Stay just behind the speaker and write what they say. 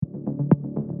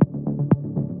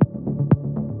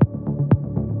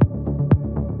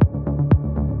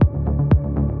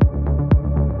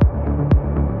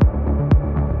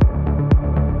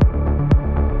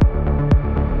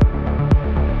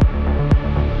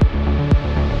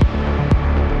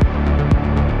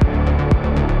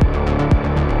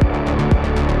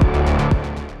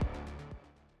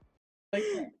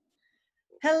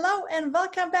and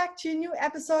welcome back to a new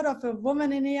episode of A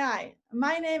Woman in AI.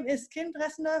 My name is Kim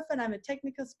Bressendorf and I'm a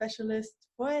technical specialist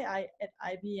for AI at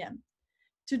IBM.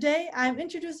 Today, I'm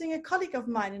introducing a colleague of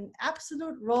mine, an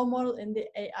absolute role model in the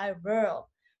AI world.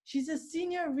 She's a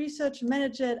senior research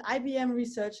manager at IBM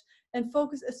Research and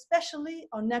focuses especially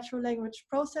on natural language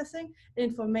processing and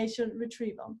information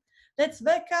retrieval. Let's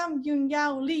welcome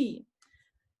Yunyao Li.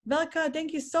 Welcome,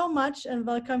 thank you so much and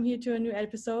welcome here to a new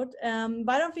episode.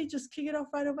 Why don't we just kick it off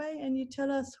right away and you tell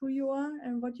us who you are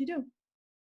and what you do?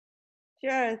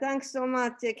 Sure, thanks so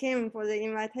much, Kim, for the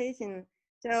invitation.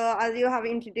 So as you have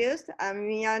introduced, I'm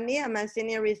Yunyao Li. I'm a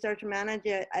senior research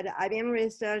manager at IBM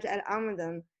Research at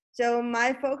Amazon. So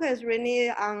my focus really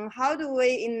on how do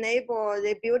we enable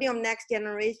the building of next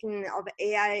generation of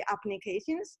AI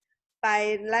applications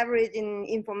by leveraging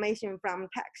information from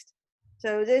text.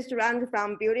 So this runs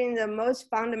from building the most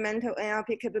fundamental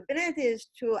NLP capabilities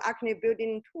to actually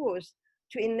building tools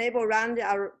to enable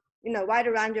wide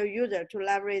range of users to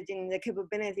leverage in the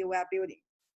capability we are building.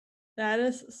 That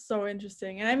is so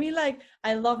interesting. And I mean, like,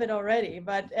 I love it already,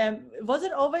 but was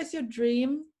it always your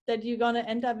dream that you're going to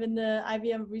end up in the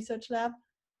IBM research lab?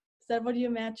 Is that what you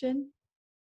imagine?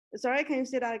 Sorry, can you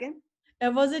say that again?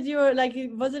 And was it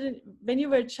when you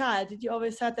were a child, did you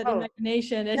always have that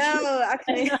imagination? No,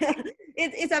 actually,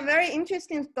 it's a very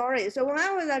interesting story. So when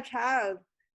I was a child,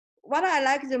 what I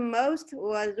liked the most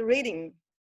was reading.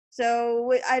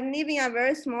 So I live in a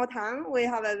very small town. We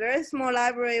have a very small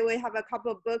library. We have a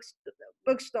couple of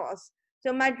bookstores.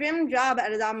 So my dream job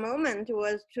at that moment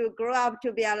was to grow up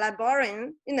to be a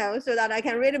librarian, so that I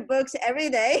can read books every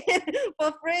day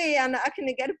for free and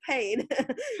actually get paid.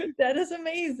 That is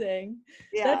amazing.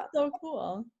 Yeah. That's so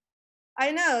cool.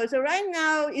 I know. So right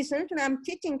now, essentially, I'm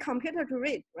teaching computer to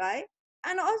read, right?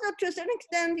 And also to a certain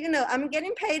extent, I'm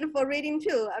getting paid for reading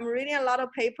too. I'm reading a lot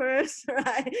of papers,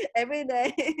 right, every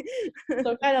day.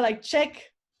 So kind of like check,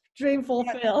 dream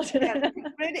fulfilled. Yeah, to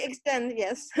a great extent,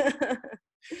 yes.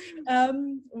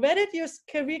 Where did your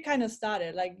career kind of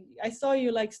started? Like I saw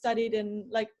you like studied in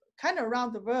like kind of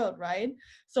around the world, right?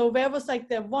 So where was like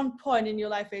the one point in your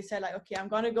life where you said like, okay, I'm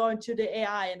going to go into the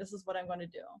AI and this is what I'm going to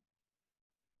do?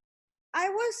 I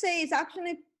would say it's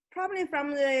actually probably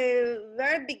from the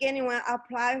very beginning when I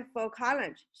applied for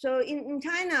college. So in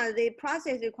China, the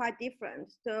process is quite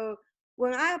different. So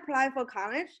when I apply for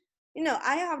college,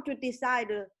 I have to decide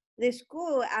the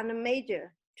school and the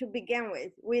major to begin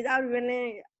with without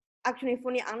really actually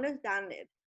fully understand it.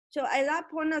 So at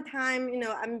that point of time,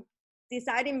 I'm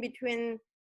deciding between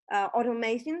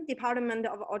automation, Department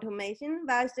of Automation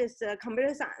versus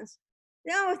computer science.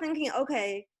 Then I was thinking,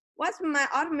 okay, what's my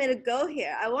ultimate goal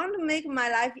here? I want to make my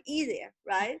life easier,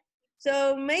 right?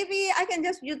 So maybe I can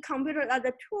just use computer as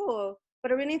a tool,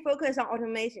 but really focus on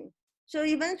automation. So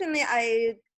eventually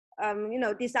I,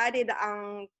 decided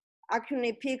on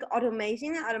actually pick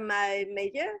automation as my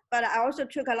major, but I also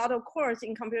took a lot of course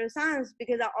in computer science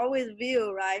because I always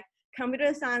view, right,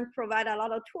 computer science provide a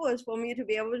lot of tools for me to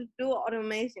be able to do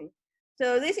automation.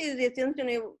 So this is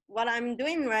essentially what I'm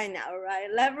doing right now, right?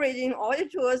 Leveraging all the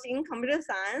tools in computer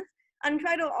science and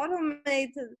try to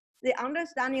automate the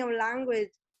understanding of language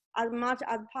as much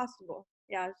as possible.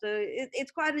 Yeah, so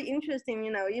it's quite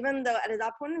interesting, even though at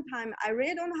that point in time, I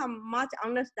really don't have much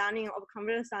understanding of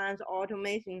computer science or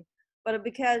automation, but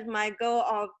because my goal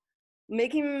of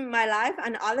making my life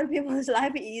and other people's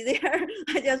life easier,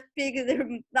 I just picked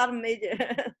that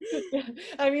major.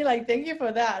 I mean, like, thank you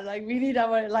for that. Like, we need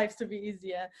our lives to be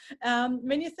easier.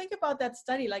 When you think about that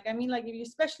study, like, I mean, like,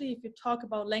 especially if you talk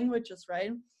about languages,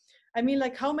 right? I mean,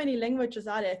 like, how many languages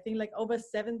are there? I think like over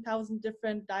 7,000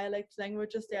 different dialect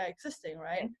languages they are existing,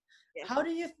 right? Yeah. How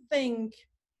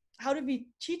do we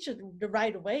teach it the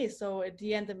right way? So at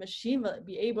the end, the machine will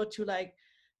be able to like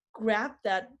grab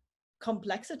that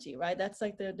complexity, right? That's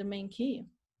like the main key.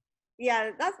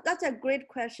 Yeah, that's a great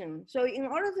question. So in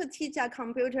order to teach a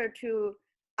computer to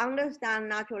understand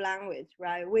natural language,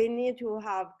 right, we need to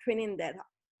have training data.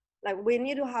 Like we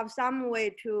need to have some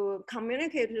way to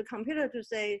communicate to the computer to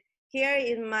say, here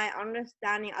is my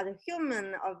understanding as a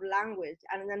human of language,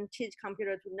 and then teach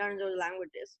computer to learn those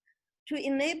languages. To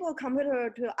enable computer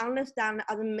to understand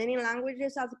as many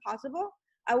languages as possible,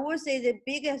 I would say the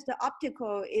biggest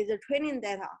obstacle is the training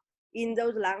data in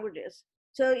those languages.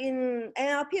 So in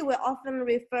NLP, we often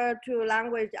refer to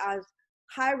language as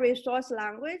high resource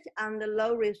language and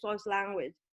low resource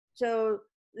language. So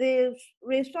the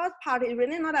resource part is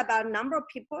really not about number of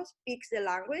people speak the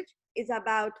language. It's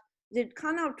about the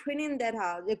kind of training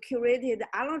data, the curated,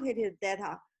 annotated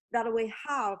data that we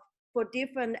have for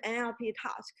different NLP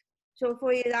tasks. So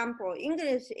for example,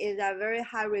 English is a very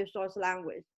high resource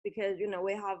language because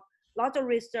we have lots of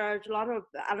research, a lot of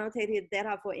annotated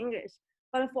data for English.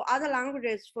 But for other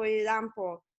languages, for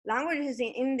example, languages in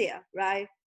India, right?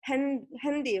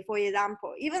 Hindi, for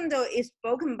example, even though it's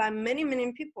spoken by many,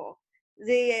 many people,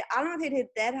 the annotated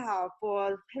data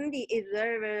for Hindi is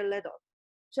very, very little.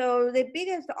 So the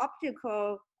biggest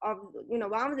obstacle of,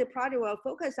 one of the projects we'll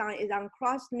focus on is on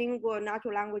cross-lingual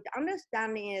natural language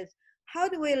understanding is how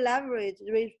do we leverage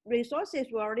resources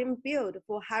we already built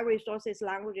for high resources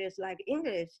languages like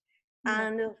English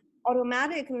and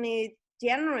automatically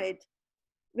generate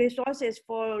resources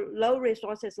for low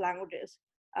resources languages.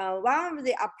 One of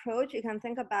the approach you can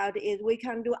think about is we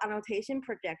can do annotation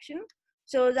projection.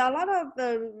 So there are a lot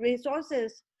of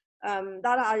resources that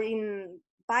are in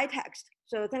by text.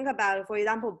 So think about, for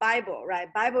example, Bible,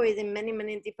 right? Bible is in many,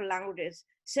 many different languages.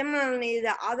 Similarly,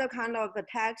 the other kind of the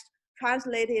text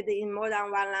translated in more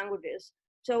than one languages.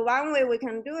 So one way we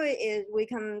can do it is we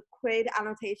can create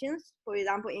annotations, for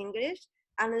example, English,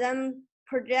 and then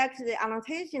project the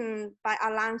annotation by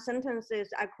align sentences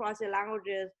across the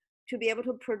languages to be able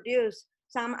to produce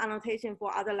some annotation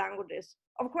for other languages.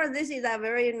 Of course, this is a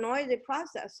very noisy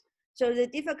process. So the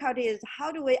difficulty is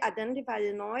how do we identify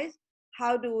the noise?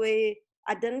 How do we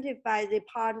identify the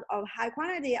part of high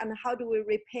quality, and how do we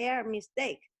repair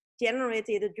mistake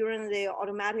generated during the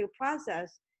automatic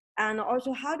process? And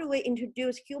also how do we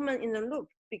introduce human in the loop?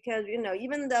 Because,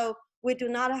 even though we do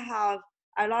not have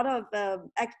a lot of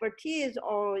expertise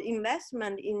or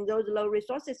investment in those low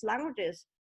resources languages,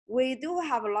 we do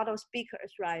have a lot of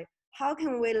speakers, right? How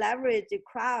can we leverage the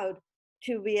crowd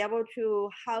to be able to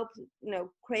help,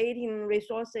 creating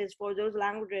resources for those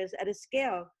languages at a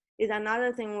scale is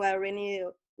another thing we're really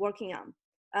working on.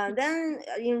 Then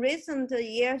in recent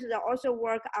years, I also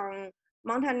work on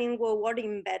multilingual word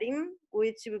embedding,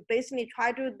 which basically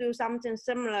try to do something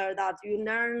similar that you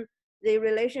learn the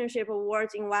relationship of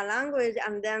words in one language,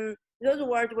 and then those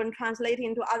words, when translated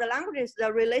into other languages,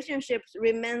 the relationships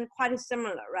remain quite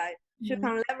similar, right? So you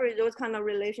can leverage those kind of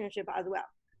relationship as well.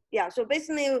 Yeah, so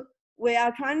basically we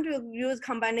are trying to use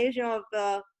combination of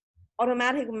the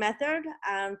automatic method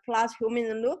and plus human in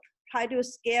the loop, try to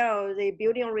scale the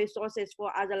building resources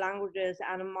for other languages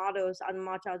and models as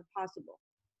much as possible.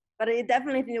 But it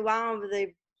definitely one of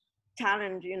the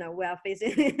challenge, we are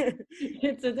facing.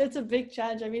 It's a big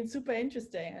challenge. I mean, super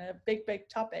interesting and a big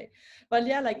topic. But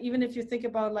yeah, like even if you think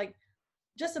about like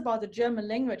just about the German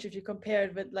language, if you compare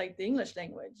it with like the English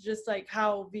language, just like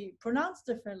how we pronounce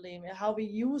differently, how we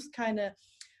use kind of,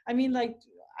 I mean, like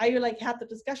I like had the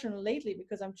discussion lately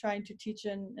because I'm trying to teach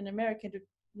an American to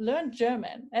learn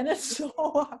German, and it's so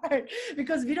hard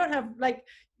because we don't have like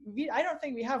I don't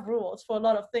think we have rules for a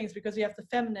lot of things because we have the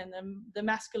feminine and the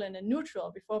masculine and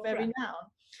neutral before every noun,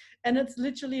 and it's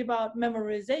literally about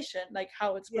memorization, like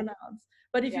how it's pronounced.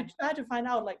 But if you try to find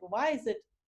out like why is it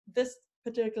this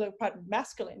particular part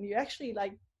masculine, you actually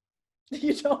like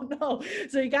you don't know.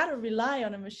 So you got to rely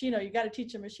on a machine, or you got to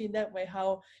teach a machine that way,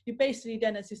 how you basically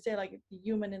then, as you say, like the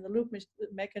human in the loop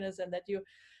mechanism, that you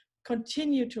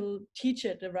continue to teach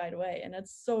it the right way. And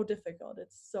it's so difficult.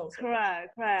 It's so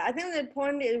correct. I think the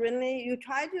point is really you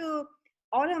try to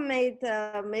automate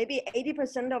maybe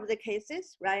 80% of the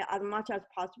cases, right, as much as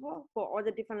possible for all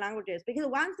the different languages. Because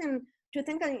one thing to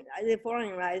think of the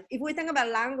following, right, if we think about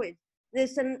language, the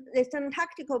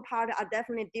syntactical part are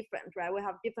definitely different, right? We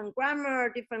have different grammar,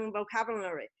 different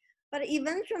vocabulary, but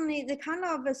eventually the kind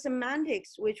of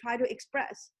semantics we try to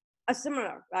express are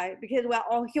similar, right? Because we're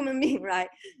all human beings, right?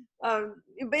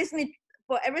 You basically,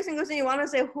 for every single thing you want to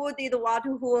say who did what,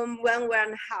 whom, when, where,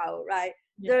 and how, right?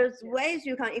 There's ways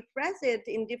you can express it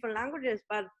in different languages,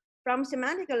 but from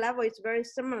semantic level, it's very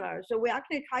similar. So we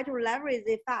actually try to leverage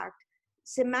the fact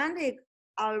semantic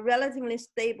are relatively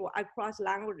stable across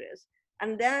languages.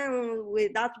 And then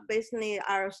that's basically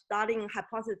our starting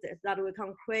hypothesis that we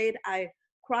can create a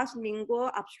cross-lingual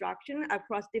abstraction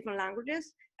across different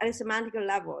languages at a semantic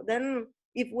level. Then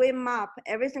if we map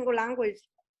every single language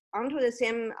onto the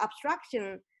same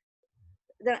abstraction,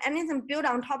 then anything built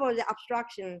on top of the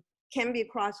abstraction can be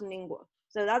cross-lingual.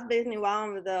 So that's basically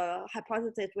one of the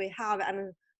hypotheses we have.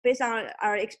 And based on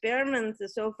our experiments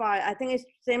so far, I think it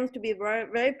seems to be very,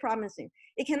 very promising.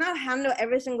 It cannot handle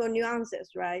every single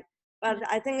nuances, right? But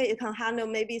I think it can handle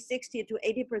maybe 60 to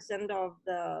 80% of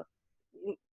the,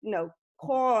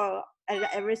 core of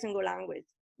every single language.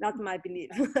 That's my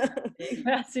belief.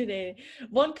 fascinating.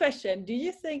 One question: do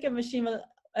you think a machine will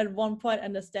at one point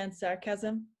understand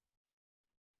sarcasm?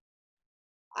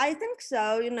 I think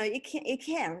so. It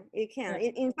can. Yeah.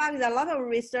 In fact, there's a lot of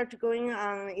research going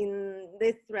on in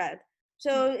this thread.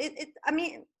 So I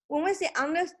mean, when we say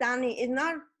understanding, it's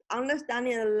not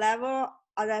understanding the level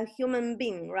of a human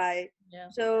being, right? Yeah.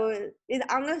 So it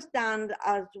understands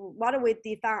as what we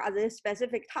define as a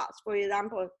specific task. For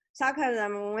example,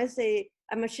 sarcasm, when we say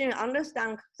a machine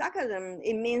understands sarcasm,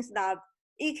 it means that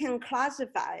it can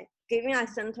classify, giving a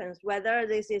sentence, whether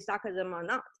this is sarcasm or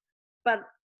not. But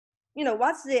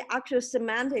what's the actual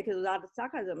semantic of that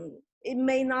sarcasm? It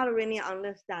may not really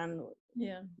understand.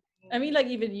 Yeah. I mean, like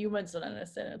even humans don't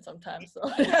understand it sometimes. So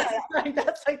Yeah,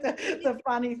 that's like the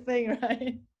funny thing,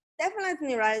 right?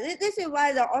 definitely, right. This is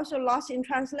why they're also lost in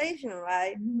translation,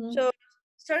 right? Mm-hmm. So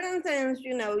certain things,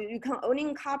 you can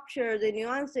only capture the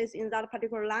nuances in that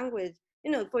particular language.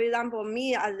 For example,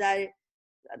 me as a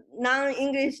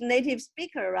non-English native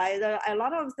speaker, right? There are a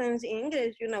lot of things in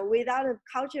English, without a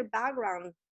culture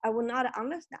background, I would not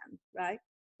understand, right?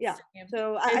 Yeah. Same.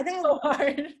 So I It's think so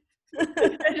hard.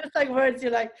 It's just like words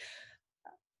you're like,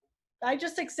 I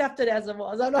just accept it as it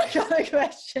was. I'm not gonna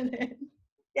question it.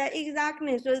 yeah,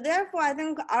 exactly. So therefore, I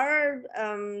think our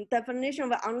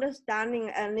definition of understanding,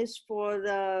 at least for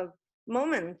the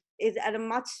moment, is at a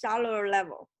much shallower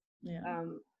level. Yeah.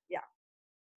 Yeah.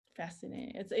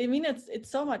 Fascinating.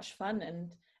 It's so much fun,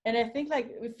 and I think like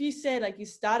if you say like you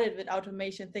started with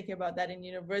automation thinking about that in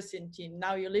university,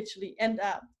 now you literally end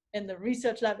up in the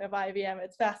research lab of IBM.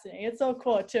 It's fascinating. It's so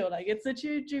cool too. Like it's a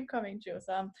true dream coming true.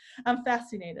 So I'm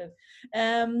fascinated.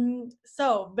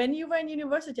 So when you were in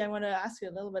university, I want to ask you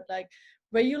a little bit like,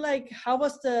 were you like, how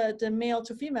was the male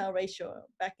to female ratio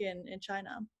back in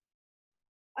China?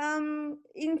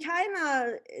 In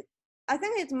China, I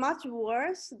think it's much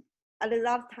worse at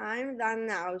that time than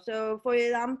now. So, for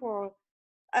example,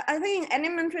 I think in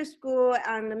elementary school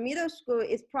and middle school,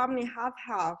 it's probably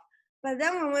half-half. But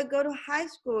then when we go to high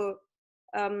school,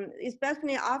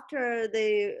 especially after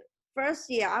the first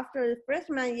year, after the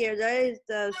freshman year, there is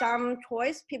some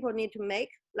choice people need to make.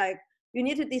 Like you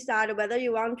need to decide whether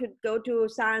you want to go to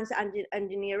science and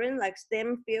engineering, like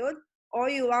STEM field, or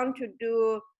you want to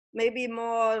do maybe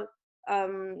more,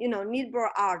 liberal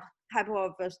art type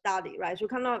of study, right? So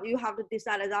kind of you have to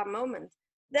decide at that moment.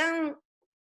 Then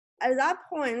at that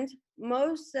point,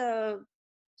 most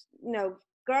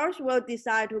girls will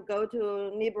decide to go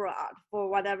to liberal art for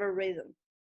whatever reason.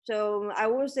 So I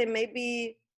would say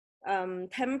maybe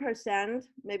 10%,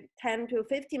 maybe 10 to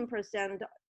 15%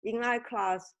 in our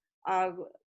class are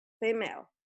female.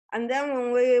 And then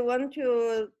when we went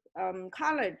to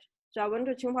college, so I went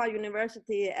to Tsinghua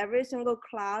University, every single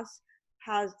class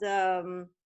has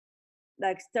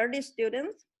like 30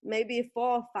 students, maybe 4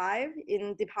 or 5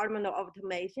 in Department of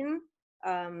Automation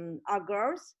are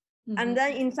girls. Mm-hmm. And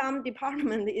then in some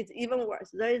department, it's even worse.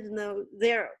 There is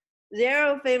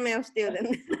zero female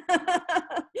student.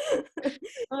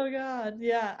 Oh God,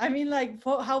 yeah. I mean, like,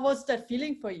 how was that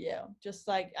feeling for you? Just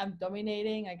like I'm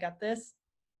dominating, I got this.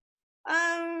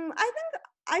 I think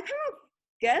I kind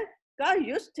of got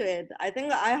used to it. I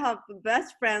think I have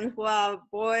best friends who are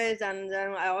boys, and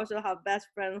then I also have best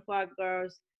friends who are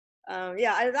girls.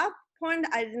 Yeah, at that point,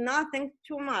 I did not think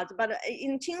too much. But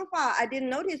in Tsinghua, I did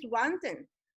notice one thing.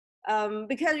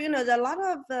 Because there are a lot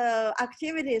of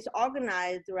activities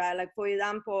organized, right? Like for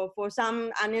example, for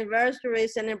some anniversary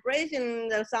celebration,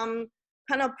 there's some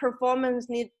kind of performance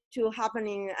need to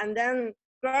happening, and then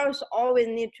girls always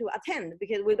need to attend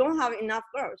because we don't have enough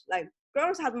girls. Like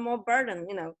girls have more burden,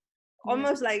 Yeah.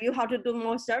 almost like you have to do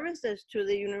more services to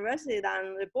the university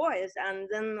than the boys, and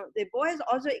then the boys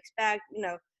also expect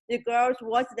the girls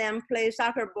watch them play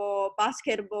soccer ball,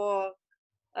 basketball.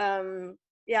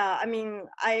 Yeah, I mean,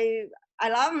 I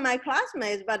love my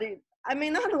classmates, but I may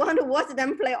not want to watch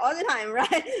them play all the time,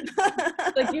 right?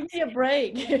 Like, give me a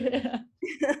break.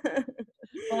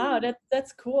 Wow,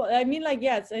 that's cool. I mean, like,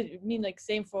 yeah, I mean, like,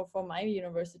 same for my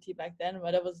university back then,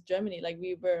 but it was Germany. Like,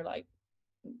 we were like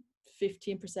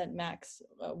 15% max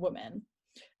women.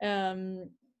 Um,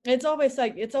 it's always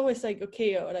like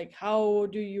okay, or like how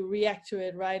do you react to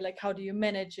it, right? Like how do you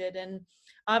manage it? And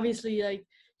obviously, like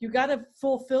you gotta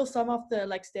fulfill some of the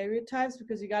like stereotypes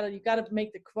because you gotta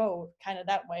make the quote kind of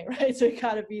that way, right? So you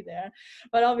gotta be there,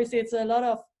 but obviously it's a lot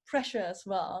of pressure as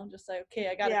well. Just like okay,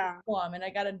 I gotta Yeah. perform and I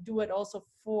gotta do it also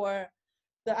for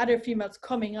the other females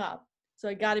coming up. So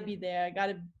I gotta be there. I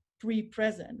gotta be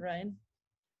present, right?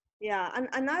 Yeah, and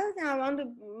another thing I want to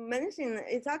mention,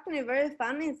 it's actually a very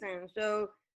funny thing. So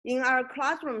in our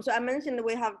classroom, so I mentioned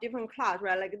we have different class,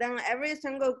 right? Like then every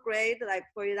single grade, like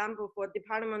for example, for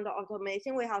Department of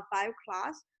Automation, we have 5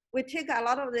 class. We take a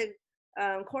lot of the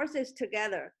courses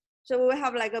together. So we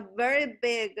have like a very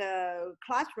big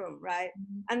classroom, right?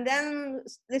 And then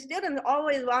the students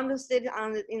always want to sit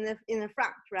in the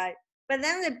front, right? But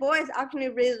then the boys actually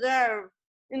reserve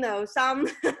some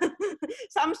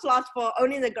some slots for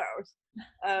only the girls.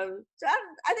 So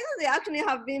I think they actually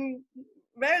have been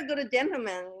very good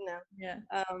gentlemen. Yeah.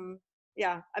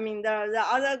 Yeah, I mean the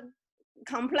other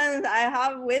complaints I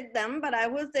have with them, but I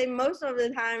would say most of the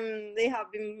time they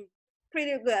have been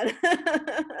pretty good.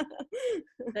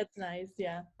 That's nice.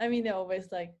 Yeah. I mean, they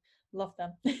always like love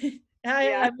them.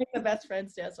 Yeah. I make the best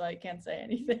friends there, so I can't say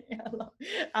anything.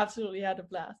 Absolutely had a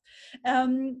blast.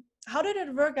 How did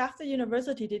it work after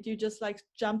university? Did you just like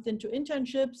jumped into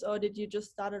internships or did you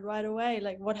just start it right away?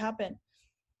 Like what happened?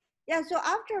 Yeah, so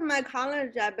after my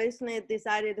college, I basically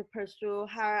decided to pursue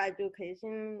higher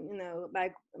education,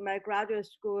 my graduate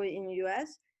school in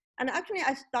US. And actually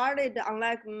I started,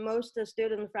 unlike most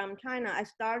students from China, I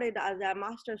started as a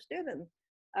master student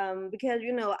because,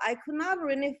 I could not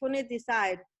really fully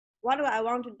decide what do I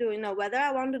want to do, whether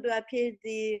I want to do a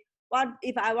PhD,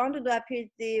 if I want to do a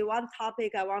PhD, what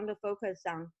topic I want to focus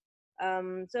on.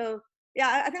 So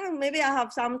yeah, I think maybe I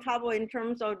have some trouble in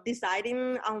terms of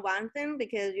deciding on one thing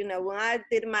because, when I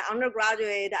did my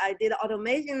undergraduate, I did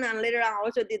automation and later I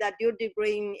also did a dual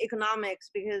degree in economics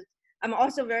because I'm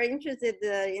also very interested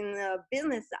in the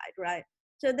business side, right?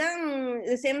 So then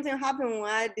the same thing happened when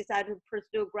I decided to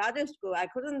pursue graduate school. I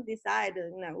couldn't decide,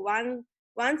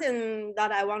 one thing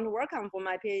that I want to work on for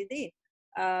my PhD.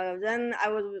 Then I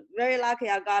was very lucky.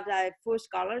 I got a full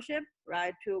scholarship,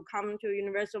 right, to come to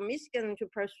University of Michigan to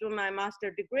pursue my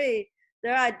master degree.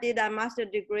 There I did a master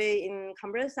degree in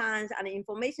computer science and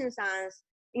information science.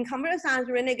 In computer science,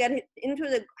 really get into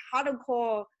the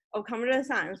hardcore of computer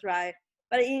science, right?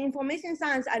 But in information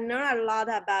science, I learned a lot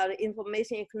about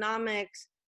information economics,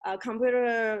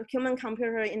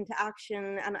 human-computer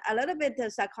interaction, and a little bit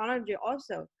of psychology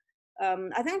also.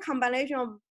 I think combination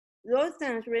of those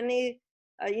things really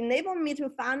enabled me to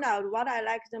find out what I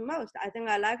like the most. I think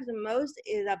I like the most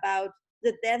is about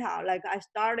the data. Like I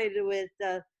started with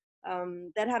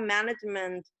data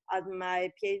management as my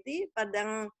PhD, but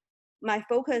then my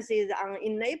focus is on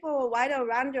enable a wider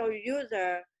range of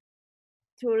users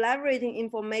to leveraging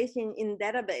information in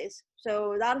database.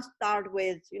 So that start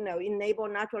with, enable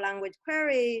natural language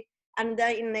query and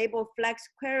then enable flex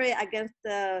query against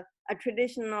a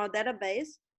traditional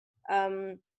database.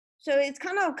 So it's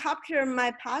kind of captured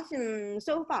my passion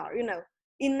so far,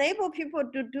 enable people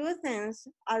to do things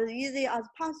as easy as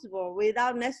possible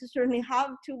without necessarily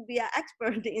have to be an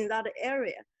expert in that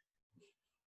area.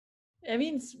 I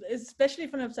mean, especially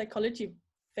from a psychology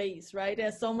phase, right?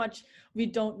 There's so much we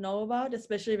don't know about,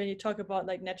 especially when you talk about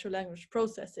like natural language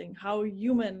processing, how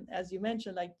human, as you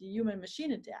mentioned, like the human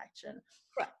machine interaction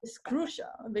Correct. is crucial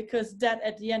because that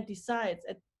at the end decides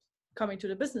at coming to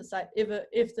the business side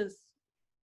if this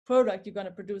product you're going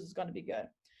to produce is going to be good.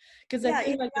 Because I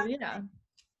think Exactly.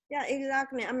 Yeah,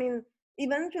 exactly. I mean,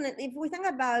 eventually, if we think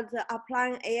about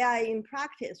applying AI in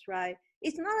practice, right,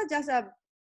 it's not just a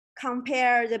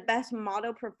compare the best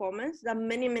model performance. There are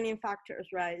many, many factors,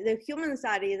 right? The human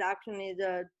side is actually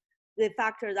the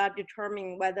factor that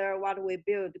determine whether what we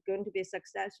build is going to be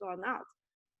successful or not.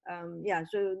 Yeah,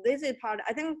 so this is part,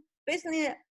 I think basically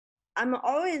I'm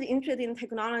always interested in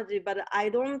technology, but I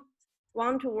don't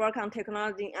want to work on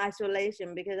technology in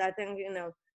isolation because I think,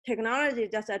 technology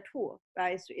is just a tool,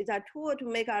 right? So it's a tool to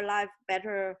make our life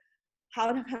better.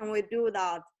 How can we do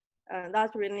that?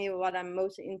 That's really what I'm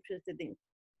most interested in.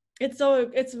 It's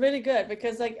really good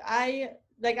because like I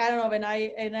don't know when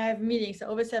I have meetings I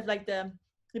always have like the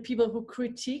people who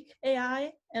critique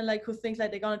AI and like who think like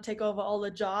they're gonna take over all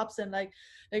the jobs and like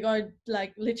they're gonna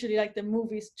like literally like the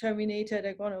movies Terminator,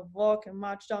 they're gonna walk and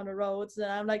march down the roads,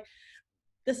 and I'm like,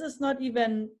 this is not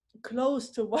even close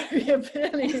to what we are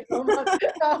building,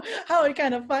 how it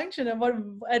kind of function and what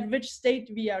at which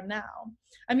state we are now.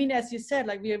 I mean, as you said,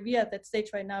 like we are at that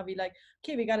stage right now. We like,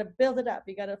 okay, we got to build it up.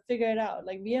 We got to figure it out.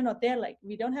 Like we are not there. Like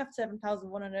we don't have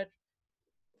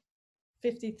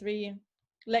 7,153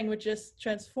 languages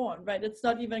transformed, right? It's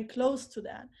not even close to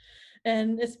that.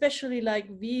 And especially like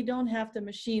we don't have the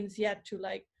machines yet to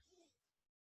like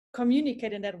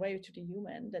communicate in that way to the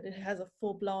human, that it has a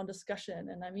full-blown discussion.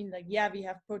 And I mean, like, yeah, we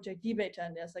have project debater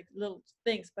and there's like little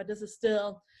things, but this is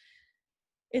still,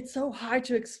 it's so hard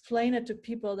to explain it to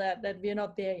people that we're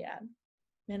not there yet.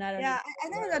 And I don't Yeah, even I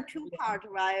think there are two parts,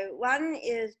 right? One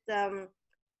is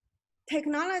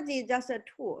technology is just a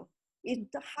tool.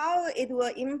 How it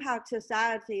will impact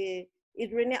society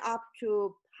is really up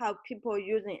to how people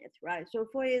using it, right? So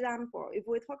for example, if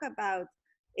we talk about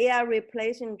AI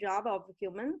replacing job of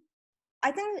human,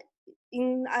 I think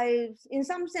in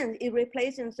some sense it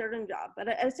replacing certain jobs, but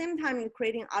at the same time it's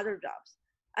creating other jobs.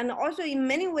 And also in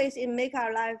many ways it make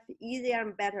our life easier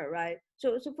and better, right?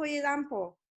 So for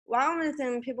example, one of the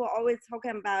things people always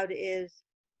talking about is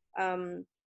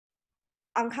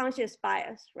unconscious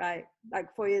bias, right? Like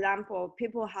for example,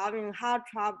 people having hard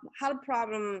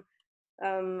problem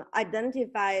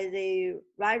identify the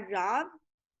right job.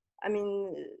 I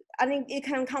mean, I think it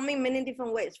can come in many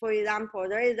different ways. For example,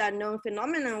 there is a known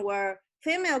phenomenon where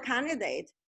female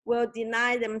candidates will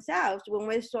deny themselves when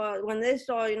they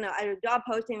saw, a job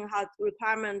posting has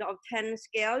requirement of 10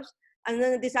 skills, and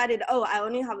then decided, oh, I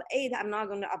only have 8, I'm not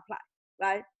going to apply,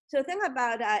 right? So think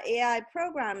about an AI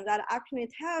program that actually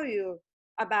tell you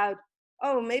about,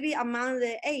 oh, maybe among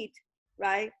the 8,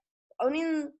 right?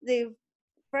 Only the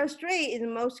first 3 is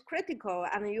most critical,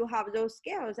 and you have those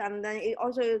skills, and then it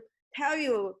also tell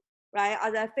you, right,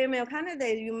 as a female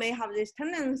candidate, you may have this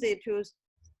tendency to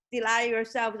deny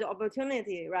yourself the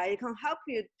opportunity, right? It can help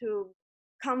you to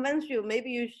convince you maybe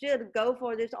you should go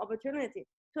for this opportunity.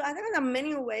 So I think there are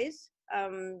many ways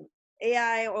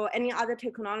AI or any other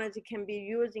technology can be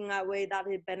used in a way that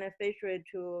is beneficial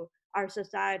to our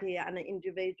society and the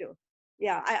individual.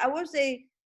 Yeah, I would say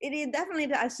it is definitely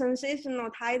a sensational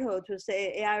title to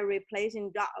say AI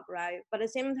replacing job, right? But at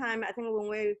the same time, I think when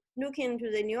we look into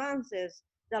the nuances,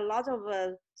 there are lots of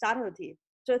subtlety.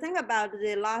 So think about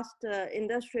the last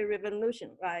industry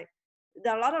revolution, right?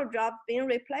 There are a lot of jobs being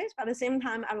replaced, but at the same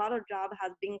time, a lot of jobs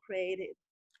has been created.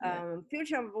 Yeah.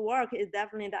 Future of work is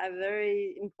definitely a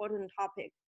very important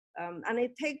topic. And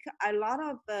it takes a lot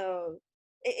of,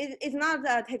 it's not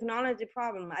a technology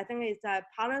problem. I think it's a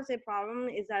policy problem,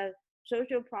 it's a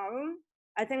social problem.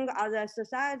 I think as a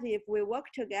society, if we work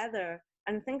together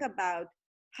and think about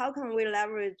how can we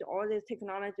leverage all this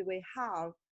technology we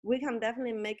have, we can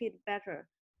definitely make it better.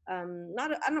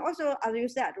 Not, and also, as you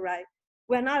said, right,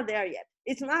 we're not there yet.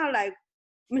 It's not like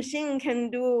machine can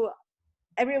do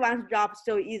everyone's job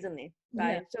so easily, Yeah.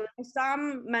 right? So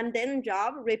some mundane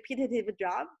job, repetitive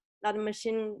job, that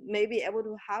machine may be able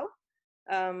to help,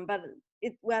 but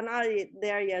we're not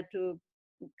there yet to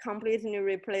completely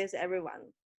replace everyone.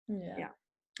 Yeah. Yeah.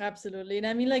 Absolutely. And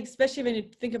I mean, like, especially when you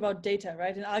think about data,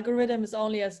 right? An algorithm is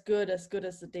only as good as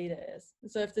the data is.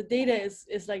 So if the data is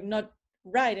like not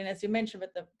right, and as you mentioned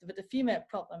with the female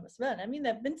problem as well, I mean,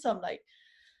 there've been some like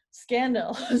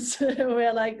scandals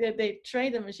where like they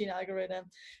trained a machine algorithm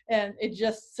and it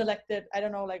just selected, I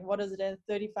don't know, like what is it, a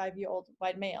 35-year-old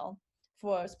white male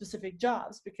for specific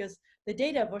jobs because the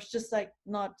data was just like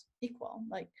not equal.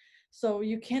 Like, so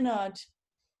you cannot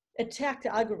attack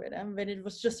the algorithm when it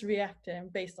was just reacting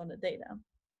based on the data.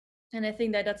 And I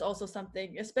think that that's also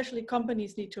something especially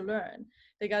companies need to learn.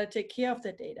 They got to take care of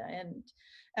the data. And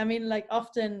I mean, like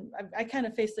often I kind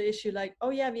of face the issue like, oh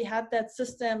yeah, we had that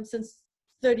system since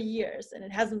 30 years and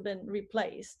it hasn't been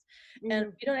replaced. And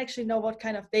we don't actually know what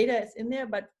kind of data is in there,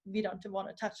 but we don't want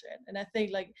to touch it. And I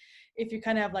think like if you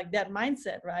kind of have like that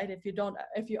mindset, right, if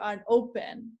you aren't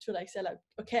open to like say like,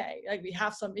 okay, like we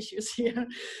have some issues here,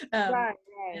 Right.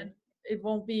 and it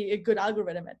won't be a good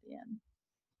algorithm at the end.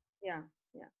 Yeah.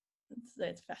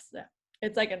 It's faster.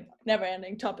 It's like a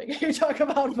never-ending topic. You talk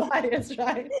about bias,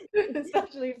 right?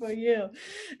 Especially for you.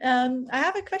 I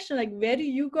have a question. Like, where do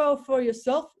you go for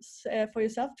yourself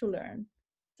to learn?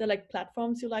 So, like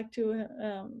platforms you like to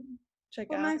check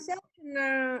For out? myself,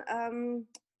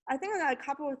 I think there are a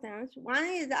couple of things. One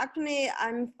is actually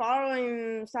I'm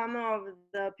following some of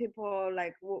the people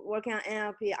like working on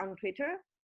NLP on Twitter.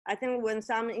 I think when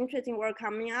some interesting work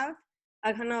coming out,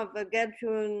 I kind of get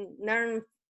to learn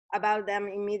about them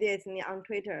immediately on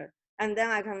Twitter, and then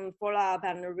I can follow up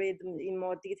and read in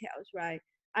more details, right?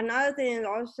 Another thing is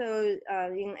also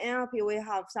in NLP we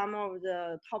have some of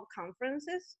the top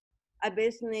conferences. I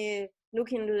basically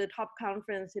look into the top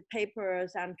conference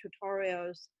papers and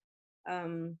tutorials.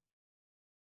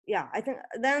 Yeah, I think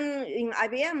then in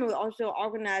IBM we also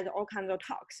organize all kinds of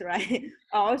talks, right?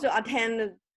 I also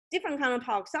attend different kind of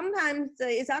talks. Sometimes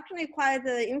it's actually quite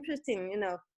interesting,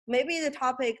 maybe the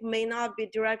topic may not be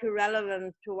directly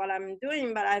relevant to what I'm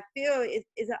doing, but I feel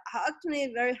it's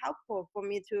actually very helpful for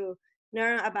me to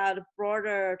learn about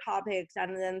broader topics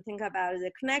and then think about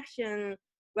the connection,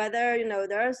 whether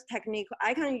there's technique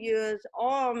I can use,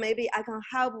 or maybe I can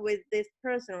help with this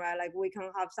person, right? Like we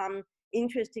can have some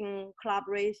interesting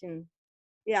collaboration.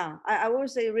 Yeah, I would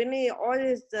say really all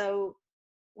is the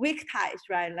weak ties,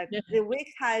 right? Like Yeah. the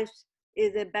weak ties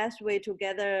is the best way to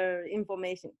gather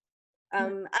information.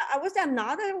 I would say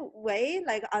another way,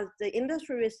 like as the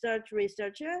industry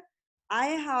researcher, I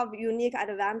have unique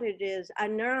advantages. I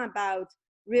learn about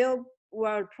real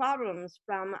world problems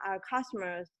from our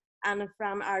customers and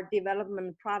from our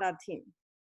development product team.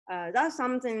 That's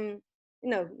something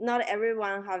not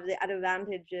everyone has the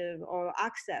advantage or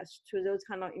access to those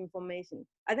kind of information.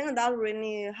 I think that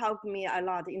really helped me a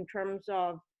lot in terms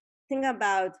of think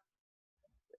about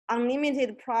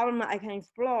unlimited problem I can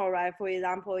explore, right? For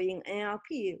example, in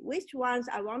NLP, which ones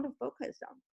I want to focus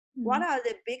on? What are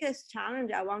the biggest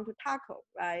challenge I want to tackle,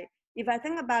 right? If I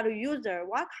think about a user,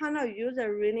 what kind of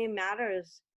user really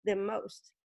matters the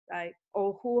most, right?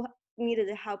 Or who needed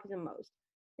the help the most?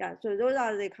 Yeah, so those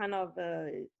are the kind of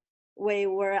way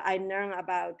where I learn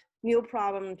about new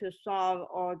problem to solve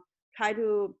or try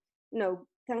to,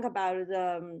 think about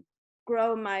the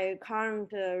grow my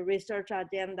current research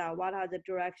agenda. What are the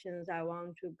directions I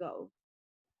want to go?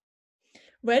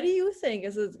 Where do you think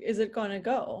is it going to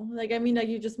go? Like, I mean, like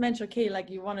you just mentioned, okay, like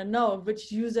you want to know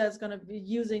which user is going to be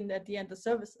using at the end the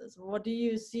services. What do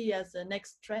you see as the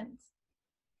next trends?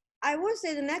 I would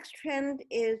say the next trend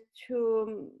is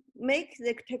to make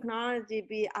the technology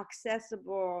be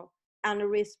accessible and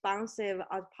responsive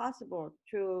as possible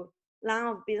to line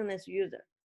of business user,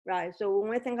 right? So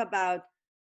when we think about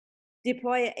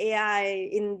deploy AI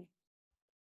in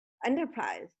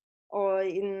enterprise or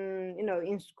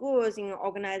in schools, in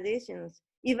organizations,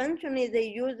 eventually the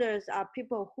users are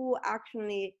people who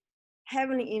actually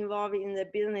heavily involved in the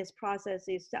business process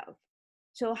itself.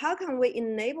 So how can we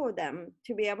enable them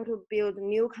to be able to build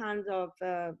new kinds of,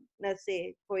 let's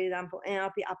say, for example,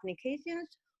 NLP applications,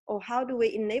 or how do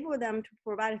we enable them to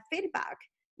provide feedback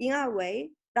in a way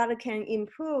that can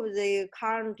improve the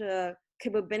current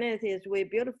capabilities we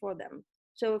built for them?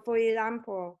 So for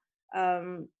example,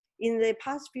 um, in the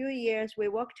past few years, we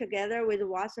worked together with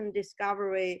Watson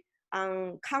Discovery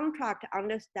on contract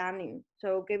understanding.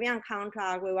 So giving a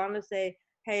contract, we want to say,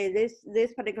 hey,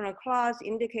 this particular clause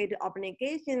indicate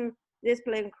obligation, this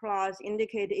particular clause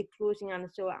indicate exclusion, and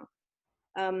so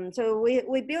on. So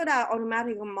we build our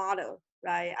automatic model,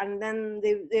 right? And then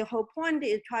the whole point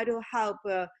is try to help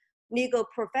legal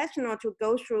professional to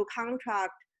go through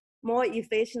contract more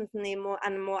efficiently, more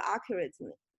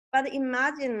accurately. But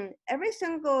imagine every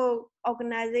single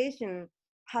organization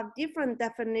have different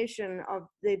definition of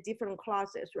the different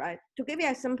clauses, right? To give you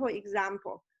a simple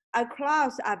example, a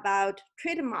clause about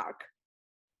trademark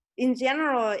in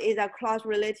general is a clause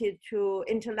related to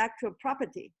intellectual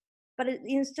property. But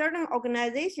in certain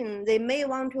organizations, they may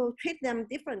want to treat them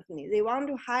differently. They want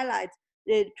to highlight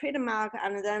the trademark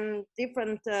and then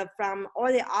different from all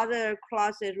the other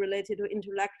clauses related to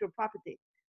intellectual property.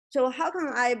 So how can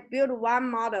I build one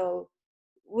model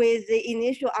with the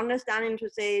initial understanding to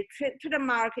say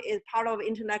trademark is part of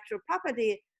intellectual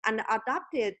property and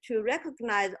adapt it to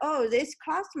recognize, oh, this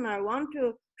customer want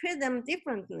to treat them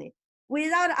differently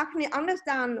without actually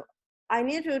understand, I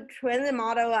need to train the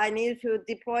model, I need to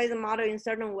deploy the model in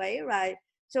certain way, right?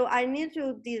 So I need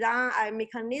to design a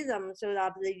mechanism so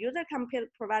that the user can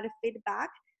provide feedback,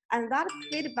 and that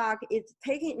feedback is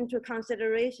taken into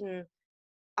consideration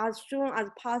as soon as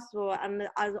possible and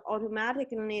as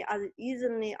automatically, as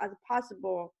easily as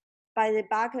possible by the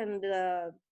backend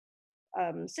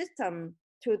system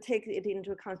to take it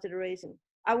into consideration.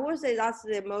 I would say that's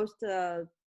the most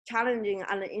challenging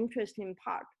and interesting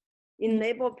part.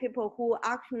 Enable people who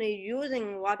actually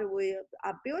using what we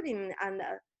are building and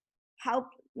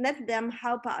let them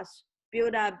help us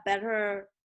build a better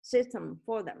system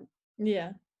for them.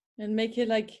 Yeah, and make it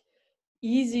like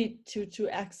easy to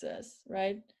access,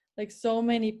 right? Like so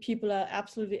many people are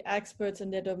absolutely experts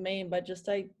in their domain, but just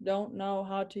like don't know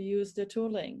how to use the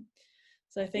tooling.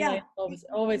 So I think Yeah, like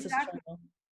always a exactly. struggle.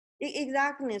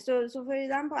 Exactly. So for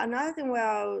example, another thing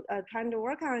we're trying to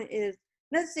work on is,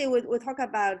 let's say we talk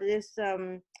about this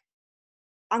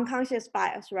unconscious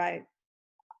bias, right?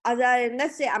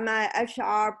 Let's say I'm an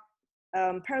HR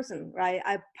person, right?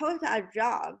 I post a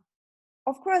job.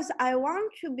 Of course, I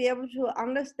want to be able to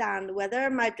understand whether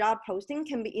my job posting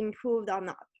can be improved or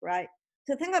not, right?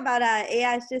 So think about an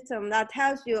AI system that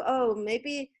tells you, oh,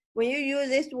 maybe when you use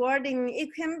this wording, it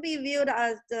can be viewed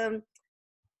as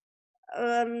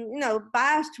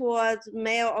biased towards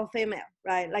male or female,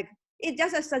 right? Like it's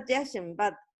just a suggestion,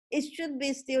 but it should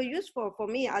be still useful for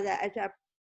me as a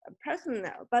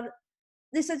personnel. But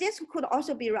the suggestion could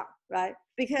also be wrong, right?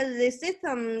 Because the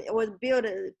system was built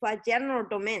for a general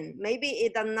domain. Maybe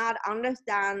it does not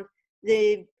understand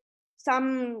the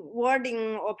some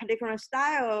wording or particular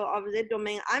style of the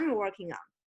domain I'm working on.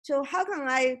 So how can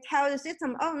I tell the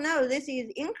system, oh no, this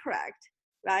is incorrect,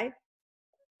 right?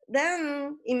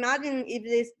 Then imagine if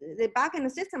the backend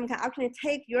system can actually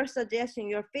take your suggestion,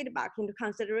 your feedback into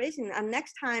consideration, and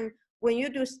next time when you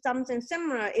do something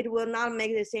similar, it will not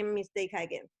make the same mistake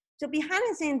again. So behind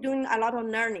the scenes, doing a lot of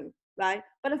learning right?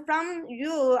 But from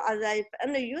you as a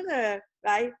end user,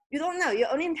 right, you don't know. You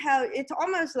only tell. It's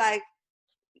almost like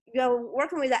you're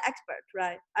working with an expert,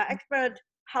 right? An expert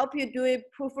help you do it,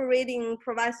 proofreading,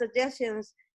 provide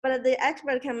suggestions, but the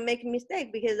expert can make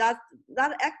mistake because that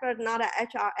expert not an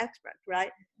HR expert,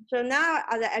 right? So now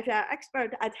as an HR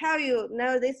expert, I tell you,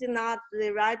 no, this is not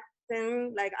the right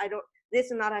thing. Like this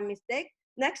is not a mistake.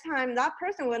 Next time that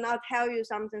person will not tell you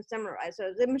something similar, right?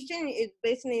 So the machine is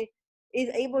basically is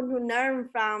able to learn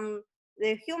from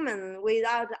the human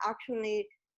without actually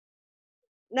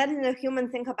letting the human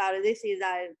think about it. This is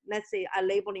a, let's say, a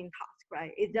labeling task,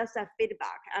 right? It's just a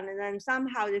feedback. And then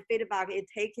somehow the feedback is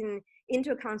taken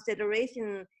into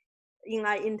consideration in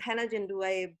an intelligent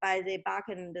way by the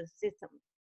backend system.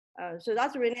 So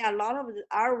that's really a lot of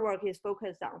our work is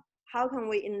focused on. How can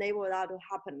we enable that to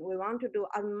happen? We want to do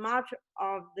as much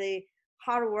of the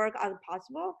hard work as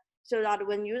possible so that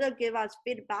when users give us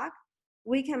feedback,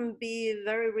 we can be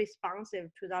very responsive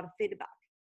to that feedback.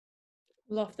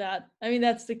 Love that. I mean,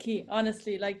 that's the key,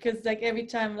 honestly. Like, because like every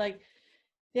time, like,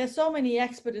 there's so many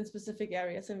experts in specific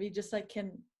areas, and we just like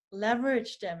can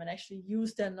leverage them and actually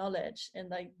use their knowledge in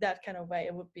like that kind of way.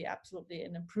 It would be absolutely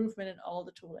an improvement in all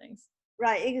the toolings.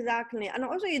 Right, exactly. And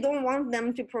also you don't want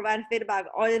them to provide feedback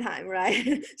all the time, right?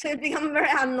 So it becomes very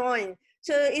annoying.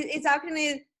 So it's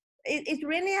actually, it's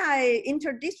really a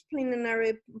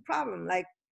interdisciplinary problem. Like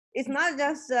it's not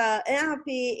just NLP,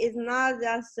 it's not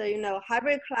just,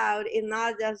 hybrid cloud, it's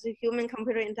not just human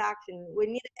computer interaction. We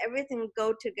need everything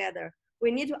go together. We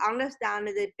need to understand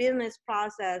the business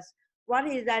process. What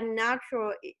is that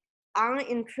natural,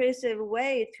 unintrusive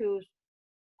way to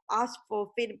ask for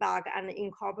feedback and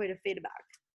incorporate feedback?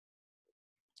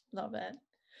 Love it.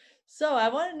 So I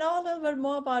want to know a little bit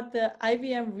more about the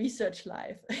IBM research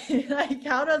life. Like,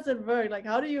 how does it work? Like,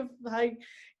 how do you like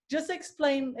just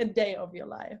explain a day of your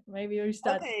life? Maybe we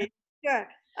start. Okay, sure.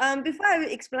 Before I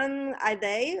explain a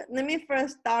day, let me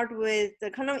first start with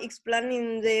the kind of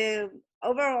explaining the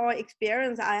overall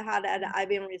experience I had at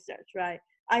IBM Research, right?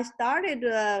 I started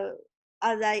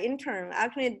as an intern,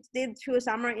 actually did 2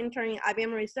 summer intern in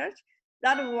IBM Research.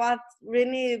 That was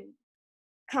really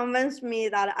convinced me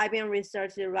that IBM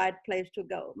Research is the right place to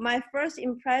go. My first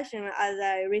impression as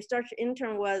a research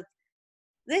intern was,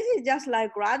 this is just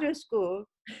like graduate school,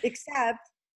 except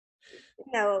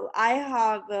I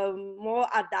have more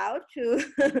adult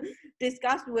to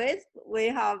discuss with. We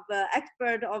have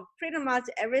expert of pretty much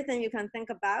everything you can think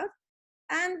about.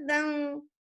 And then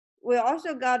we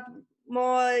also got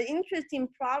more interesting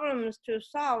problems to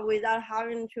solve without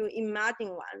having to imagine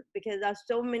one, because there's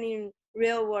so many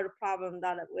real world problems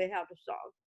that we have to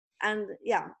solve. And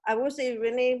yeah, I would say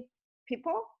really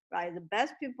people, right? The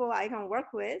best people I can work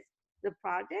with, the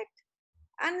project,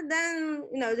 and then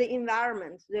the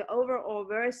environment, the overall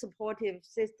very supportive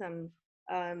system,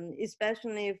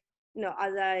 especially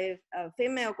as a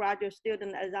female graduate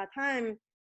student at that time.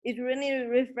 It's really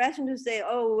refreshing to say,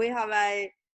 oh, we have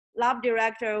a lab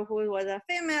director who was a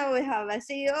female, we have a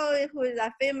CEO who is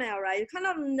a female, right? You kind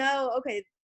of know, okay,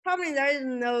 probably there is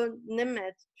no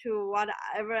limit to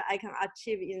whatever I can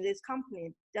achieve in this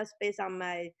company just based on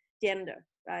my gender,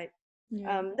 right?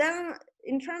 Yeah. Then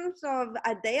in terms of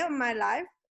a day of my life,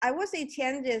 I would say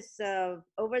changes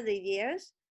over the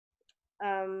years.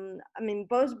 I mean,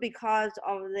 both because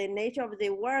of the nature of the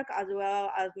work as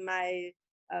well as my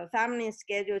family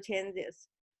schedule changes.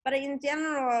 But in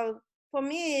general, for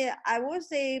me, I would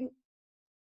say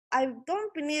I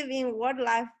don't believe in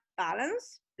work-life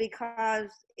balance,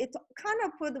 because it kind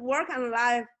of put work and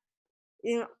life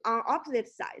on opposite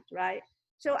sides, right?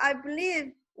 So I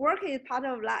believe work is part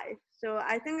of life. So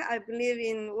I think I believe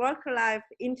in work-life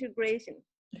integration.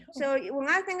 So when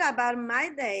I think about my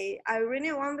day, I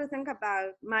really want to think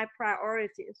about my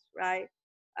priorities, right?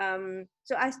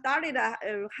 So I started a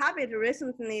habit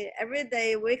recently. Every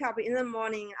day, wake up in the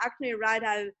morning, actually write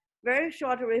a very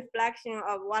short reflection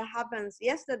of what happens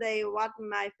yesterday, what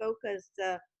my focus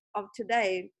of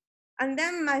today, and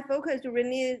then my focus to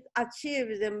really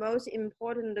achieve the most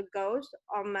important goals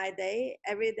of my day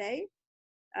every day,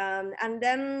 and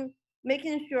then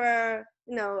making sure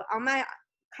on my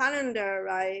calendar,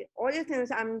 right, all the things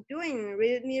I'm doing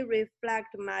really reflect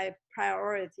my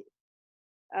priority.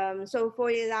 So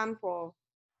for example,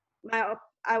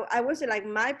 I would say like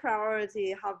my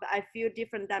priority have a few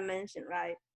different dimensions,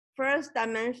 right? First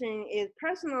dimension is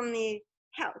personally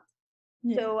health.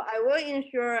 Yeah. So I will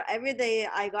ensure every day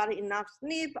I got enough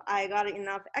sleep, I got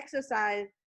enough exercise.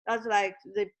 That's like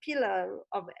the pillar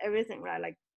of everything, right?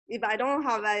 Like if I don't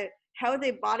have a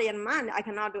healthy body and mind, I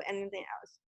cannot do anything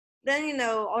else. Then,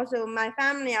 also my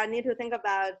family, I need to think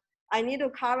about, I need to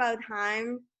carve out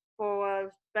time for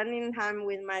spending time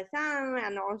with my son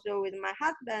and also with my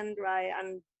husband, right?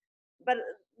 But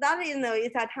that,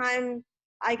 is a time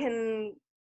I can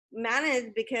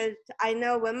manage because I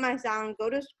know when my son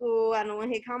go to school and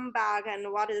when he come back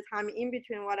and what is the time in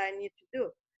between what I need to do.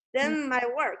 Then my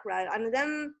work, right? And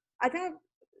then I think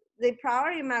the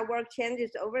priority of my work changes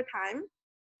over time.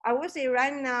 I would say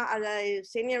right now as a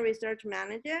senior research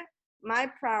manager, my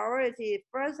priority,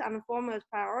 first and foremost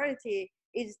priority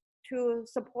is to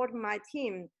support my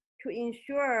team to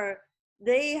ensure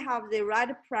they have the right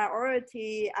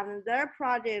priority and their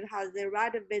project has the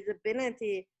right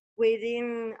visibility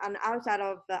within and outside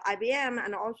of IBM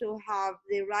and also have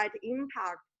the right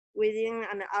impact within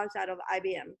and outside of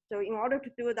IBM. So in order to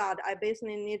do that, I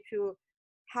basically need to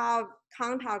have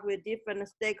contact with different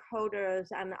stakeholders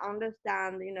and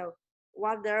understand,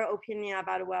 what their opinion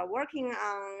about what we're working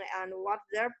on and what's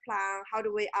their plan, how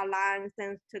do we align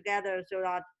things together so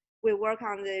that we work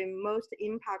on the most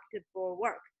impactful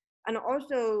work. And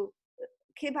also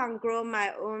keep on growing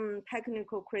my own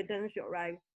technical credential,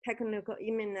 right? Technical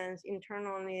eminence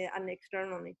internally and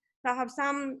externally. So I have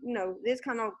some, this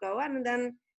kind of goal, and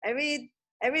then every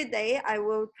day I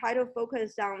will try to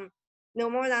focus on no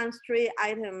more than 3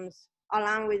 items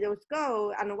along with those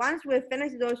goals. And once we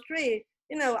finish those 3,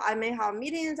 I may have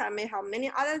meetings, I may have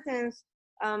many other things,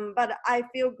 but I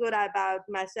feel good about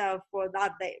myself for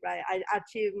that day, right? I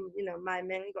achieve, my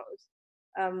main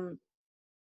goals.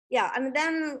 Yeah, and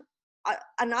then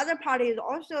another part is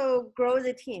also grow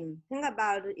the team. Think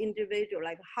about the individual,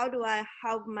 like how do I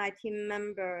help my team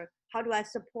member? How do I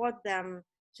support them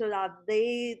so that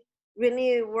they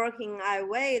really work in a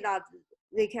way that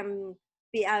they can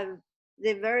be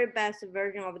the very best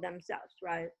version of themselves,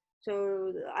 right?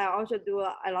 So I also do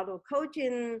a lot of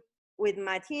coaching with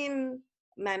my team,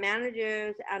 my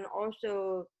managers, and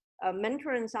also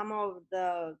mentoring some of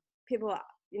the people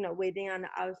within and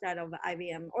outside of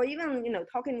IBM, or even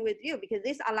talking with you, because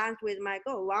this aligns with my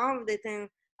goal. One of the things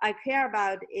I care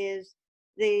about is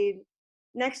the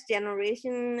next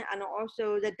generation and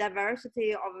also the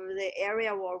diversity of the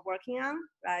area we're working on,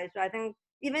 right? So I think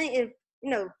even if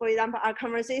for example, our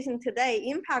conversation today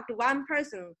impact one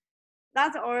person,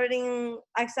 that's already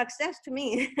a success to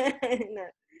me.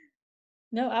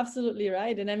 No, absolutely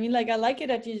right. And I mean, like, I like it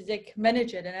that you like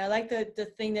manage it. And I like the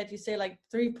thing that you say, like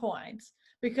 3 points,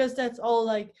 because that's all,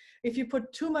 like, if you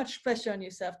put too much pressure on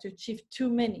yourself to achieve too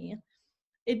many,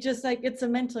 it just like, it's a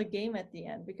mental game at the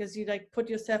end because you like put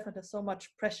yourself under so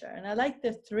much pressure. And I like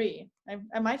the 3.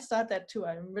 I might start that too.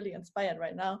 I'm really inspired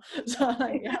right now. So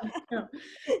like,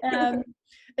 yeah,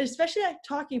 especially like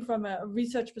talking from a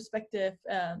research perspective,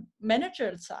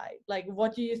 manager side, like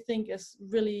what do you think is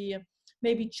really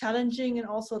maybe challenging and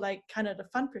also like kind of the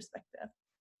fun perspective?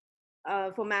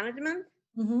 For management?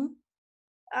 Mm-hmm.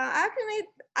 Actually,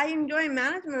 I enjoy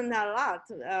management a lot.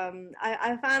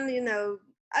 I found,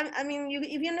 I mean,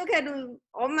 if you look at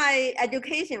all my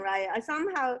education, right, I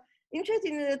somehow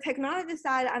interested in the technology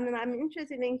side and I'm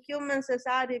interested in human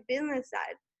society business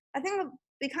side. I think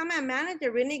becoming a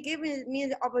manager really gives me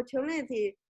the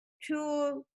opportunity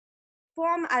to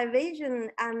form a vision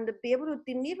and be able to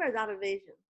deliver that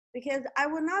vision, because I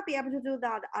will not be able to do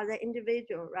that as an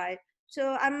individual, right?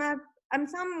 So I'm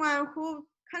someone who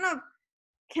kind of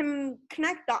can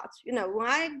connect dots. When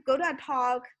I go to a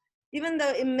talk, even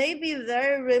though it may be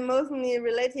very remotely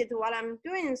related to what I'm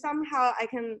doing, somehow I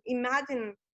can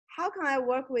imagine how can I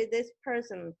work with this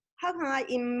person? How can I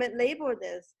label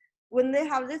this? When they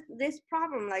have this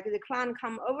problem, like the client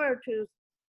come over to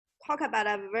talk about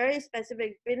a very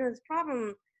specific business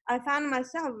problem, I found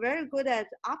myself very good at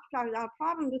abstract that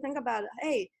problem to think about,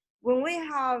 hey, when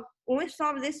we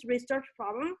solve this research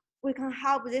problem, we can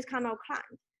help this kind of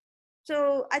client.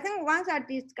 So I think once I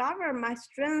discover my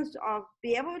strengths of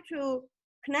be able to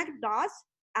connect dots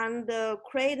and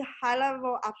create high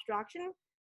level abstraction,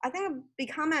 I think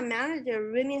become a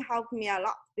manager really helped me a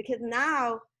lot, because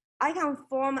now I can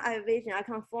form a vision, I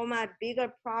can form a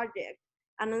bigger project,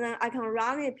 and then I can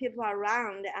rally people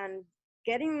around and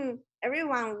getting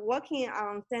everyone working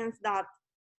on things that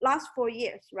last for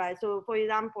years, right? So for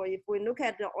example, if we look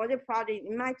at all the projects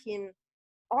in my team,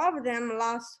 all of them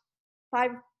last 5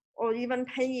 or even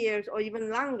 10 years or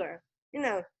even longer.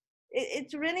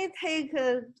 It's really take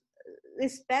a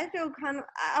special kind of,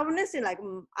 I wouldn't say like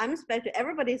I'm special,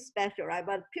 everybody's special, right?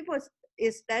 But people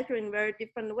is special in very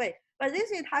different way. But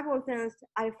this is type of things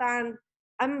I find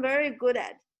I'm very good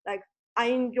at. Like I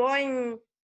enjoy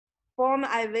form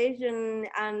a vision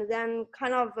and then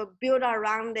kind of build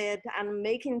around it and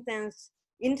making things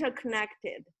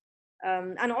interconnected.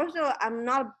 And also I'm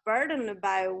not burdened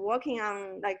by working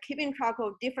on like keeping track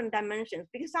of different dimensions,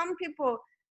 because some people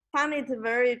find it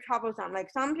very troublesome. Like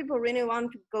some people really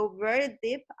want to go very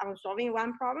deep on solving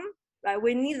one problem. Like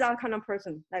we need that kind of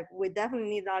person. Like we definitely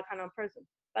need that kind of person.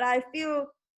 But I feel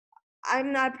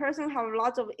I'm that person who have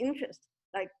lots of interest.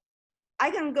 Like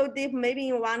I can go deep maybe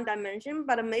in one dimension,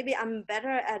 but maybe I'm better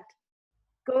at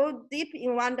go deep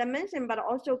in one dimension, but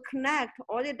also connect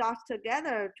all the dots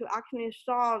together to actually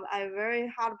solve a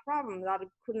very hard problem that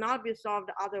could not be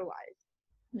solved otherwise.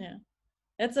 Yeah.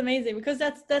 That's amazing, because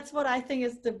that's what I think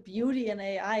is the beauty in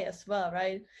AI as well,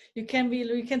 right? You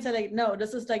can say like, no,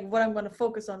 this is like what I'm going to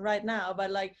focus on right now,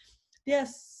 but like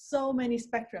there's so many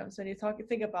spectrums when you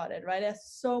think about it, right? There's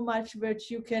so much which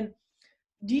you can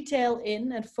detail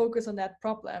in and focus on that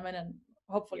problem and then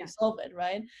hopefully Yeah. solve it,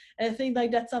 right? And I think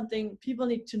like that's something people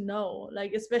need to know,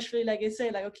 like especially like you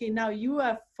say, like, okay, now you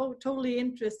are totally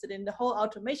interested in the whole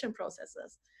automation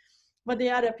processes, but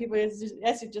the other people is just,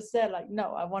 as you just said, like,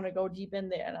 no, I want to go deep in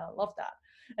there, and I love that.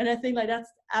 And I think like that's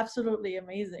absolutely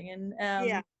amazing. And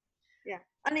Yeah. Yeah,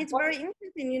 and it's what, very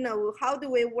interesting. How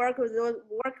do we work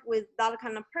with that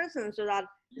kind of person so that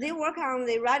they work on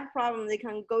the right problem, they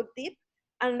can go deep,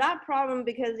 and that problem,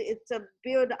 because it's a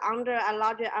built under a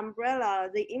larger umbrella,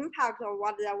 the impact of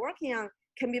what they're working on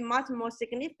can be much more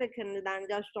significant than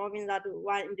just solving that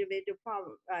one individual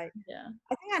problem, right? yeah,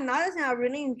 I think another thing I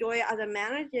really enjoy as a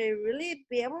manager really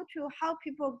be able to help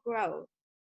people grow.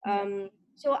 yeah,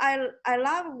 So I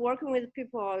love working with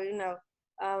people.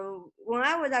 When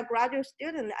I was a graduate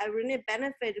student, I really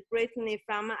benefited greatly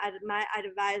from my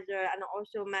advisor and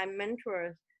also my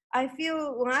mentors. I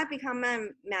feel when I become a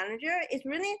manager, it's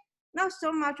really not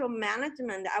so much of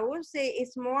management. I would say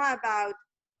it's more about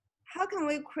how can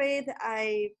we create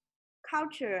a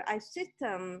culture, a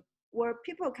system where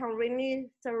people can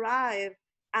really thrive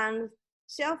and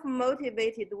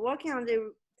self-motivated, working on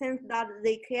the things that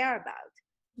they care about,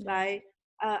 yeah, right?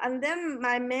 And then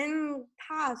my main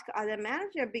task as a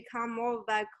manager become more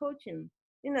by coaching.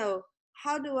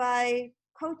 How do I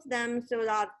coach them so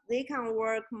that they can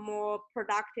work more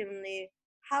productively?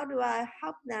 How do I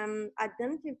help them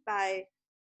identify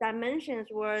dimensions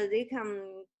where they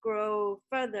can grow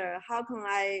further? How can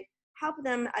I help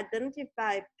them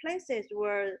identify places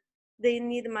where they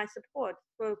need my support?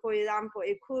 For example,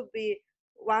 it could be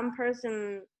one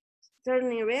person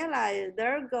certainly realize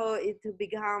their goal is to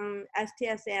become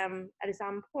STSM at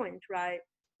some point, right?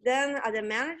 Then as a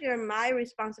manager, my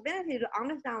responsibility to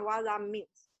understand what that means.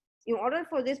 In order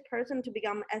for this person to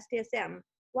become STSM,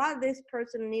 what this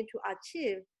person need to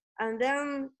achieve, and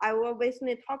then I will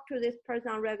basically talk to this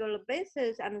person on a regular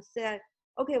basis and say,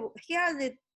 okay, here are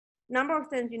the number of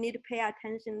things you need to pay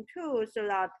attention to so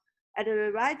that at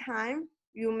the right time,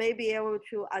 you may be able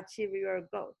to achieve your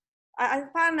goal. I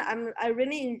find I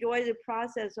really enjoy the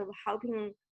process of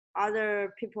helping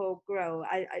other people grow.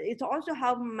 It's also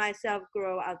helping myself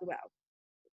grow as well.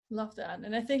 love that.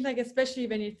 And I think like especially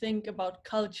when you think about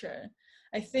culture,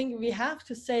 I think we have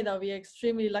to say that we are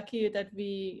extremely lucky that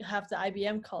we have the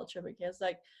IBM culture, because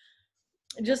like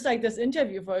just like this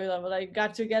interview, for example, like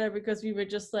got together because we were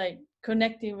just like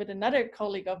connecting with another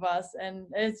colleague of us, and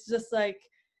it's just like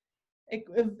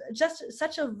just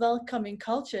such a welcoming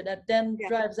culture that then Yeah,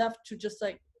 drives up to just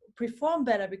like perform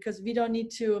better, because we don't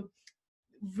need to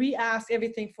re-ask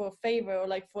everything for a favor or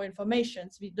like for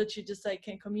information. So we literally just like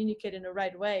can communicate in the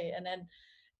right way, and then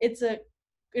it's a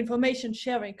information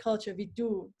sharing culture we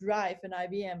do drive in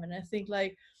IBM. And I think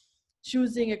like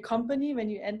choosing a company when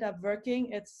you end up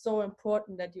working, it's so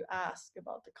important that you ask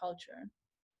about the culture.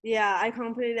 yeah, I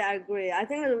completely agree. I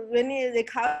think really the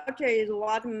culture is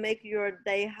what make your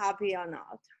day happy or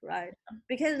not, right?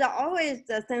 Because there are always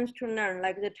the things to learn,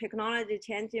 like the technology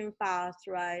changing fast,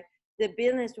 right? The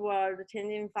business world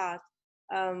changing fast.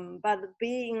 But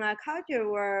being in a culture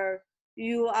where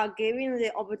you are given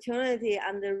the opportunity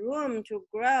and the room to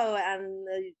grow, and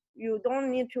you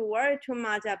don't need to worry too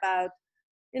much about,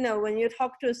 when you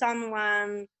talk to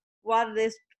someone, what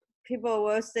this people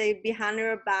will say behind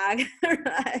your back,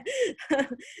 right?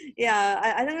 Yeah,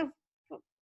 I think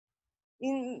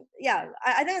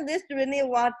I think this really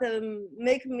what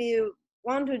make me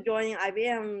want to join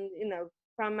IBM.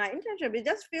 From my internship, it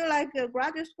just feel like a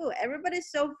graduate school. Everybody's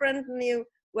so friendly,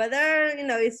 whether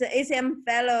it's an ACM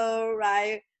fellow,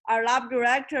 right, our lab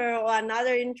director or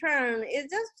another intern.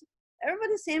 It's just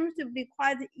everybody seems to be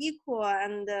quite equal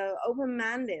and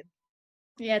open-minded.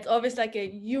 Yeah, it's always like a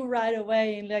you right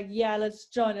away and like, yeah, let's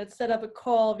join, let's set up a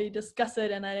call, we discuss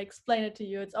it, and I explain it to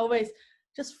you. It's always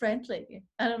just friendly.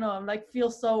 I don't know, I'm like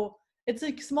feel so, it's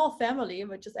a small family,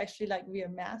 which is actually like we are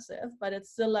massive, but it's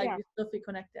still like Yeah. we still feel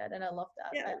connected, and I love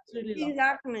that. Yeah, I absolutely love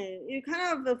exactly. You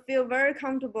kind of feel very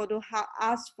comfortable to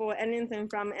ask for anything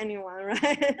from anyone, right?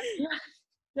 that.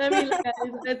 I mean, like,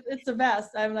 it's the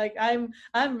best.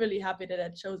 I'm really happy that I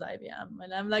chose IBM,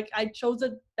 and I'm like, I chose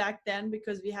it back then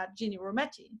because we had Ginny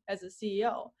Rometty as a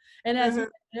CEO, and as you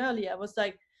Uh-huh. mentioned earlier, I was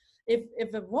like,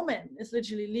 if a woman is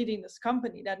literally leading this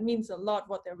company, that means a lot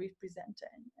what they're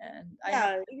representing, and I have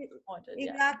Yeah, been disappointed.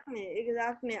 Yeah,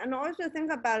 exactly. And also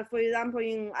think about, for example,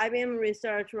 in IBM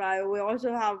research, right? We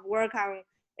also have work on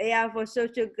AI for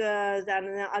social goods, and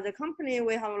then as a company,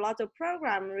 we have a lot of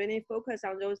program really focus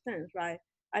on those things, right?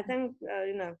 I think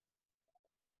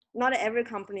not every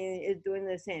company is doing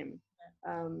the same.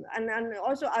 And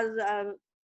also as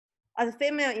a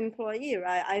female employee,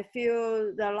 right? I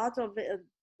feel there are lots of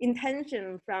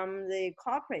intention from the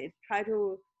corporate try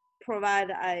to provide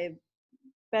a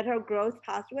better growth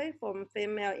pathway for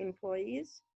female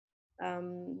employees.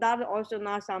 That also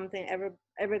not something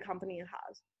every company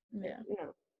has. yeah. You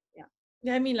know, yeah.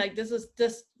 Yeah, I mean, like this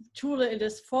tool in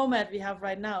this format we have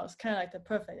right now is kind of like the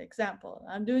perfect example.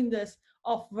 I'm doing this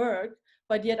off work,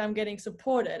 but yet I'm getting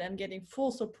supported. I'm getting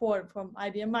full support from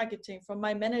IBM marketing, from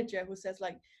my manager who says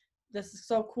like, this is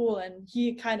so cool, and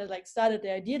he kind of like started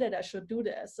the idea that I should do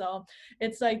this. So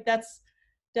it's like that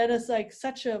is like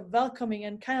such a welcoming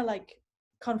and kind of like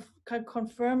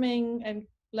confirming and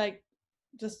like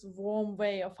just warm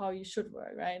way of how you should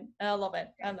work, right? And I love it.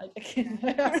 I'm like,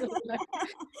 I absolutely like.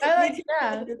 I Me like,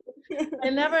 yeah. too. I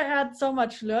never had so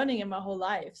much learning in my whole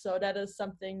life, so that is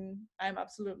something I'm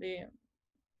absolutely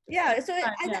Yeah, so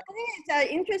yeah, I think it's an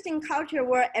interesting culture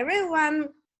where everyone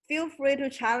feel free to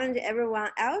challenge everyone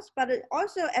else, but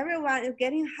also everyone is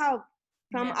getting help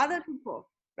from yeah, other people,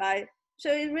 right? So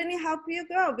it really helps you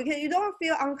grow because you don't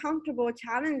feel uncomfortable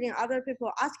challenging other people,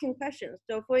 asking questions.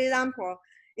 So for example,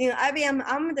 in IBM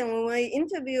Amden, when we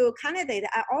interview candidates,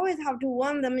 I always have to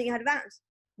warn them in advance.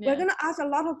 We're yeah, gonna ask a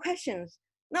lot of questions,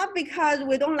 not because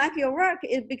we don't like your work,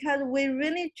 it's because we're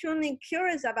really truly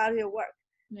curious about your work.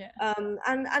 yeah,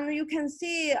 And you can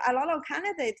see a lot of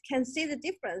candidates can see the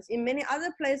difference in many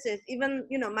other places, even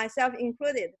myself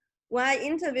included. When I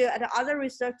interview at other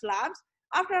research labs,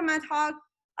 after my talk,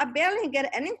 I barely get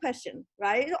any question,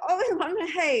 right? You always wonder,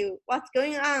 hey, what's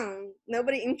going on?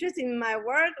 Nobody interested in my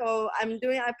work, or I'm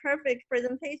doing a perfect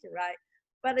presentation, right?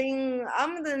 But in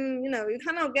Amazon, you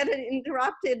kind of get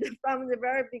interrupted from the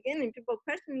very beginning. People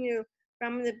question you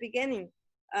from the beginning.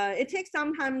 It takes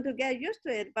some time to get used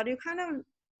to it, but you kind of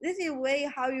this is a way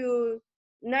how you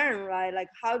learn, right? Like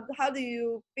how do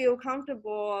you feel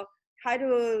comfortable, try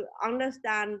to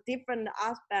understand different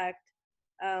aspects.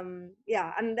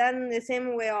 Yeah, and then the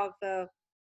same way of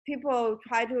people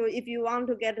try to, if you want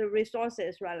to get the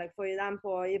resources, right? Like for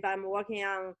example, if I'm working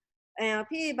on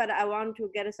NLP, but I want to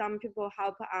get some people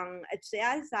help on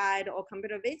HCI side or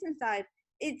computer vision side,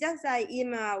 it's just an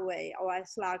email away or a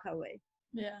Slack away.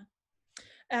 yeah.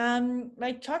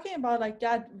 Like talking about like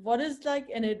that, what is like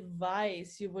an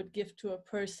advice you would give to a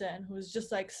person who's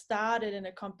just like started in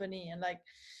a company and like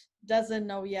doesn't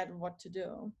know yet what to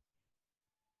do?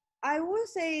 I would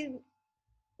say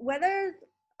whether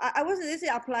I would say this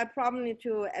apply probably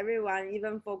to everyone,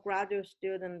 even for graduate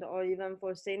student or even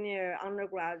for senior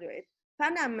undergraduate.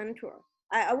 Find a mentor.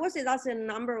 I would say that's the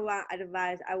number one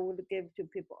advice I would give to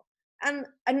people. And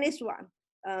this one,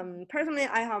 personally,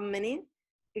 I have many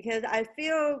because I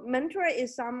feel mentor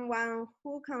is someone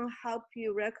who can help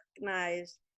you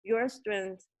recognize your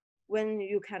strengths when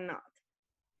you cannot.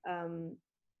 Um,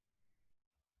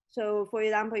 so for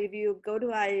example, if you go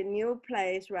to a new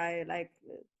place, right, like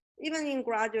even in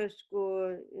graduate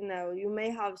school, you may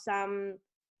have some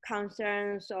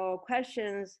concerns or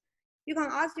questions. You can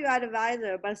ask your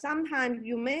advisor, but sometimes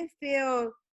you may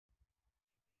feel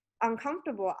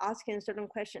uncomfortable asking certain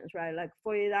questions, right? Like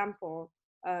for example,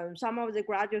 some of the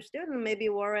graduate students may be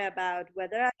worried about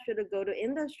whether I should go to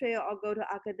industry or go to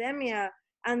academia,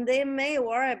 and they may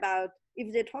worry about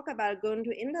if they talk about going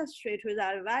to industry to the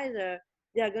advisor,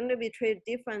 they are going to be treated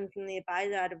differently by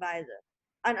the advisor.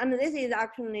 And this is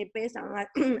actually based on like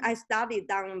a study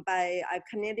done by a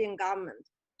Canadian government.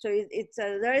 So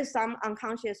there is some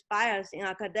unconscious bias in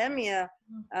academia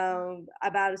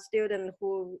about students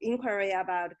who inquiry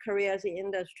about careers in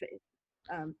industry.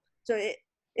 So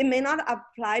it may not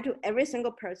apply to every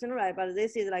single person, right? But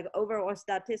this is like overall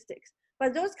statistics.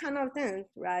 But those kind of things,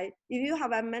 right? If you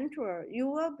have a mentor, you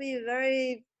will be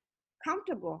very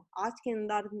comfortable asking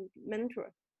that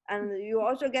mentor. And you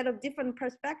also get a different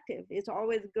perspective. It's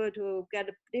always good to get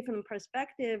a different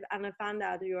perspective and find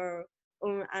out your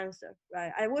own answer,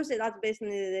 right? I would say that's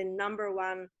basically the number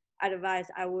one advice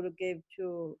I would give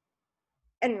to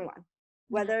anyone, Yeah,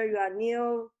 whether you are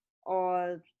new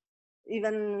or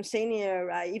even senior,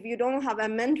 right? If you don't have a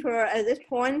mentor at this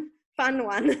point, find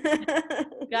one.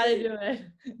 Gotta do it.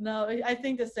 No, I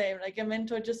think the same. Like a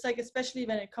mentor, just like especially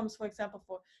when it comes, for example,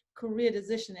 for career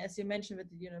decision, as you mentioned with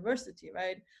the university,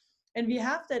 right? And we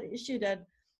have that issue that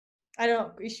I don't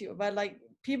know issue, but like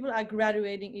people are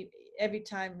graduating every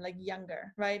time like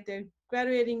younger, right? They're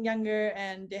graduating younger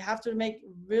and they have to make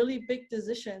really big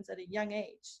decisions at a young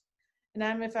age.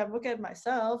 And if I look at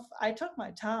myself, I took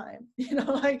my time,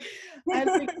 like I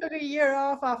took a year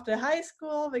off after high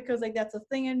school because like that's a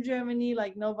thing in Germany,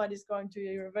 like nobody's going to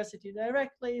university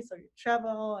directly. So you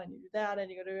travel and you do that and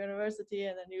you go to university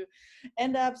and then you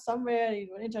end up somewhere and you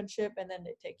do an internship and then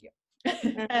they take you.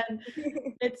 And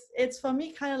it's for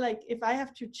me kind of like if I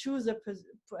have to choose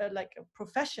like a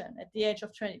profession at the age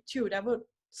of 22, that would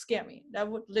scare me. That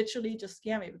would literally just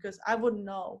scare me because I wouldn't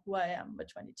know who I am at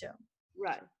 22.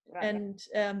 Right. And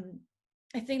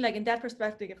I think like in that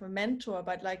perspective of a mentor,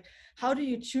 but like how do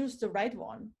you choose the right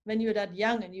one when you're that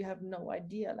young and you have no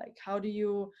idea? Like how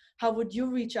would you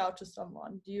reach out to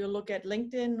someone? Do you look at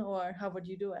LinkedIn or how would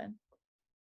you do it?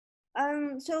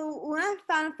 So when I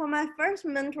found for my first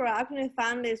mentor, I actually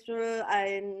found this through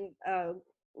a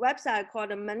website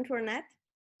called MentorNet.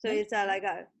 So Right. it's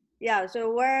like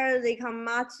so where they can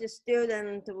match the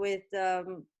student with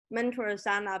mentor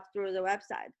sign up through the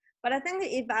website. But I think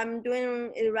if I'm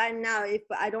doing it right now, if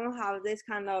I don't have this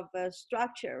kind of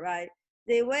structure, right,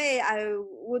 the way I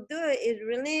would do it is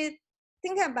really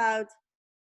think about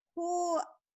who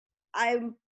I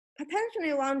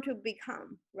potentially want to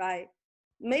become, right?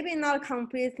 Maybe not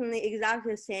completely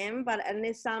exactly the same, but at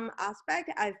least some aspect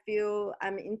I feel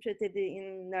I'm interested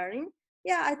in learning.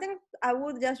 Yeah, I think I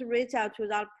would just reach out to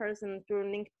that person through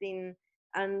LinkedIn.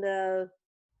 And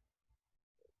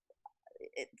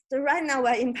so right now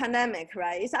we're in pandemic,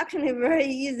 right? It's actually very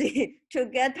easy to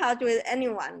get touch with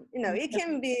anyone. It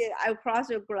can be across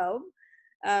the globe.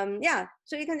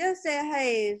 So you can just say,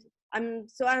 hey, I'm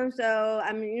so and so.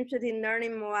 I'm interested in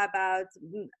learning more about,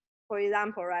 for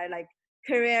example, right, like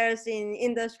careers in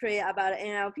industry about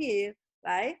NLP,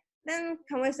 right? Then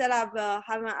can we set up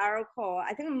have an hour call?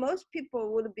 I think most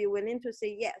people would be willing to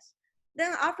say yes.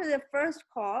 Then after the first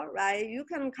call, right, you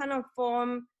can kind of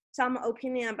form some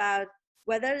opinion about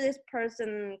whether this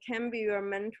person can be your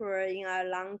mentor in a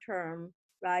long term,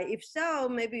 right? If so,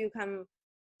 maybe you can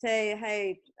say,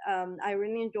 hey, I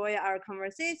really enjoy our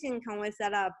conversation. Can we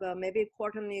set up maybe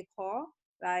quarterly call,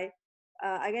 right?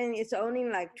 Again, it's only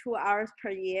like 2 hours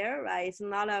per year, right? It's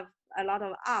not a lot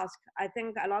of ask. I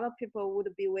think a lot of people would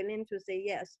be willing to say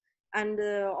yes. And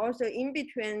also in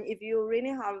between, if you really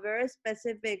have very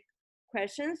specific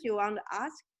questions you want to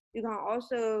ask, you can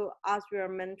also ask your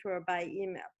mentor by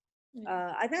email.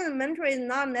 I think the mentor is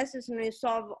not necessarily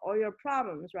solve all your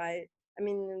problems, right? I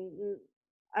mean,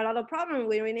 a lot of problems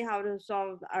we really have to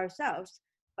solve ourselves.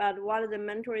 But what the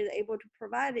mentor is able to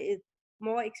provide is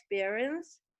more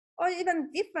experience or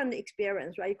even different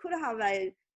experience, right? You could have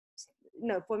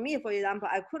for me, for example,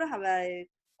 I could have a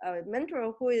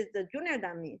mentor who is the junior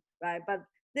than me, right? But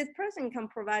this person can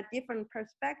provide different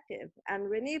perspective and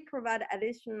really provide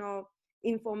additional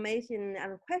information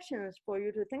and questions for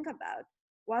you to think about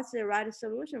what's the right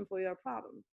solution for your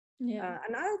problem. Yeah.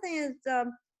 Another thing is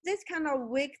this kind of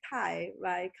weak tie,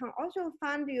 right, can also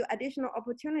find you additional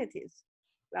opportunities,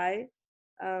 right?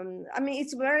 I mean,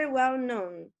 it's very well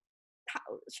known.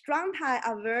 Strong ties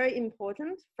are very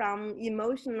important from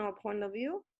emotional point of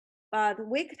view, but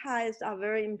weak ties are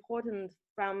very important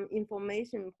from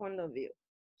information point of view.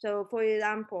 So, for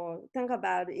example, think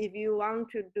about if you want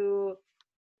to do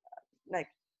like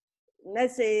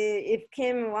let's say if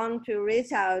Kim want to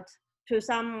reach out to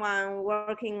someone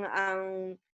working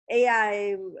on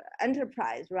AI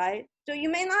enterprise, right? So you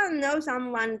may not know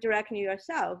someone directly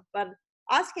yourself, but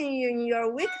asking you in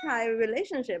your weak tie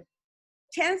relationship,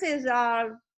 chances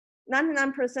are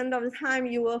 99% of the time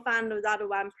you will find that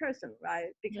one person, right?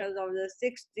 Because of the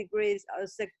 6 degrees of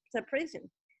separation.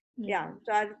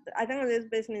 So I think this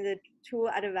basically the two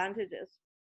advantages.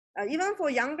 Even for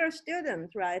younger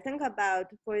students, right? Think about,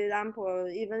 for example,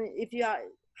 even if you are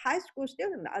high school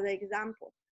student, as an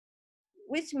example,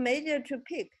 which major to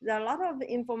pick. There are a lot of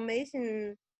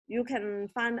information you can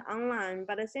find online,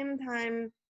 but at the same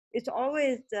time, it's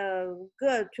always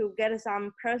good to get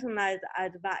some personalized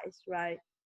advice, right?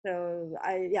 So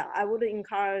I would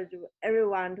encourage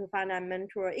everyone to find a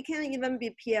mentor. It can even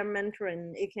be peer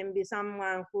mentoring. It can be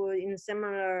someone who in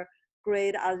similar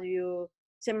grade as you,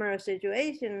 similar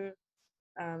situation,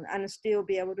 and still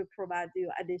be able to provide you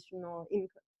additional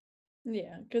input.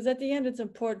 Yeah, because at the end, it's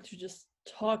important to just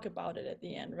talk about it at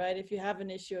the end, right? If you have an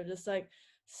issue, just like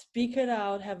speak it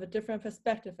out, have a different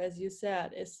perspective, as you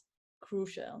said, is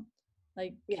crucial.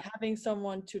 Like having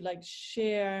someone to like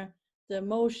share the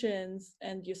emotions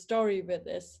and your story with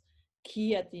is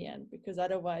key at the end, because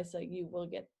otherwise like you will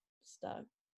get stuck.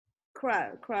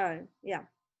 Cry. Yeah.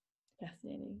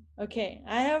 Fascinating. Okay,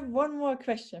 I have one more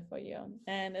question for you,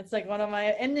 and it's like one of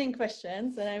my ending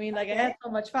questions. And I mean, like, I had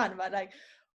so much fun, but like,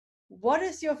 what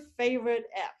is your favorite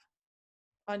app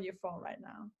on your phone right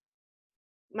now?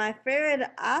 My favorite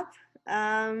app,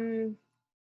 I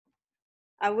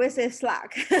would say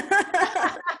Slack.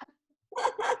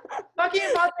 Talking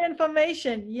about the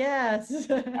information, yes.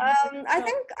 I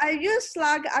think I use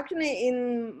Slack actually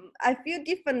in a few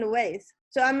different ways.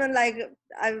 So I'm like,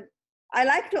 I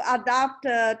like to adapt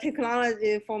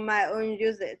technology for my own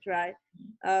usage, right?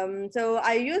 So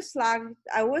I use Slack,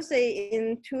 I would say,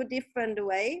 in two different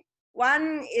ways.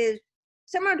 One is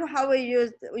similar to how we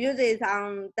use it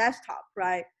on desktop,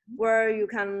 right? Where you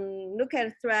can look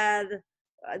at thread,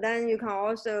 then you can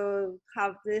also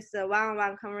have this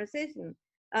one-on-one conversation.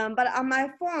 But on my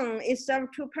phone, it serves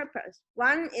two purposes.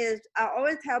 One is I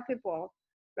always tell people,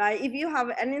 right, if you have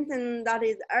anything that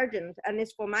is urgent and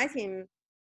it's for my team,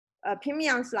 ping me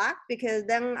on Slack, because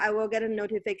then I will get a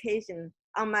notification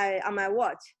on my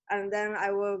watch, and then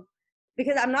I will,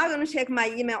 because I'm not going to check my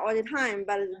email all the time,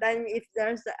 but then if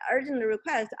there's an urgent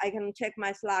request, I can check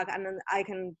my Slack and then I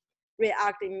can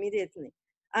react immediately.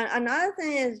 And another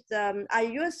thing is I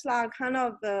use Slack kind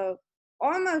of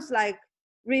almost like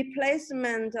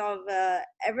replacement of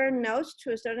Evernote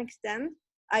to a certain extent.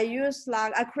 I use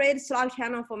Slack, I create Slack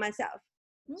channel for myself.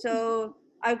 So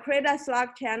I create a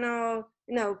Slack channel,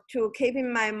 to keep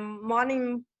in my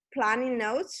morning planning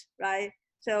notes, right?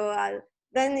 So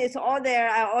then it's all there.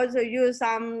 I also use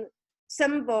some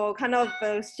symbol kind of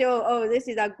show, oh, this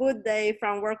is a good day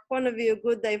from work point of view,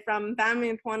 good day from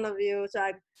family point of view. So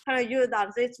I kind of use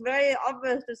that. So it's very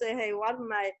obvious to say, hey, what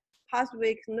my past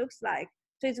week looks like.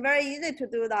 So it's very easy to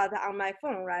do that on my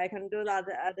phone, right? I can do that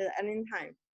at any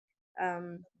time.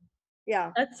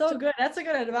 Yeah. That's so good. That's a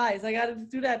good advice. I got to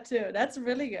do that too. That's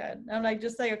really good. I'm like,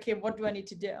 just like, okay, what do I need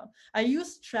to do? I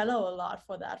use Trello a lot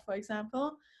for that, for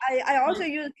example. I also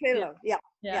use Trello. Yeah.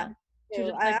 Yeah. To So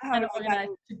just I like have kind of like organize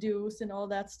to-dos and all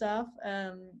that stuff.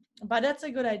 But that's a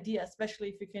good idea, especially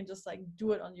if you can just like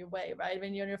do it on your way, right?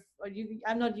 When you're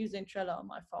I'm not using Trello on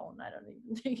my phone. I don't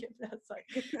even think if that's like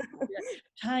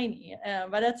tiny.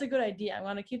 But that's a good idea. I'm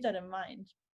gonna keep that in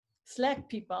mind. Slack,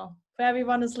 people. For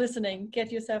everyone who's listening,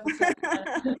 get yourself a Slack.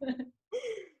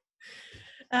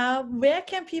 Where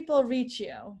can people reach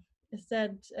you? Is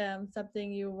that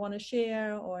something you want to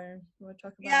share or you want to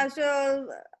talk about? Yeah, so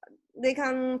they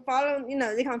can follow,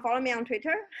 they can follow me on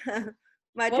Twitter.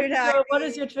 My Twitter ID, what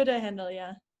is your Twitter handle?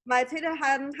 Yeah. My Twitter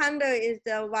handle is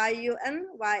the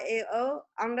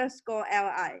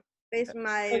YUNYAO_LI. Based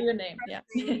my your name, yeah.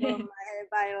 name or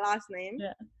my last name.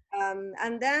 Yeah.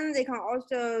 And then they can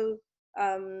also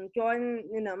join,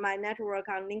 my network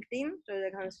on LinkedIn, so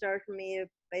they can search me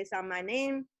based on my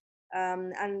name.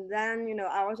 And then,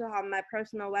 I also have my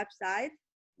personal website.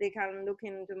 They can look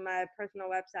into my personal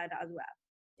website as well.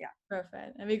 Yeah.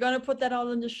 Perfect. And we're gonna put that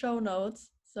all in the show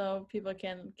notes so people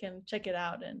can check it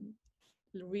out and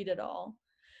read it all.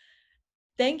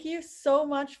 Thank you so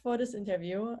much for this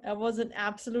interview. It was an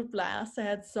absolute blast. I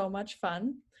had so much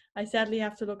fun. I sadly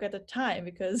have to look at the time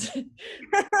because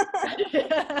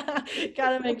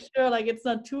gotta make sure like it's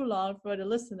not too long for the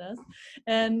listeners.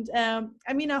 And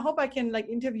I mean, I hope I can like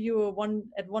interview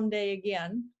one day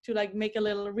again to like make a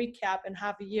little recap in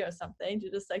half a year or something to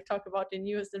just like talk about the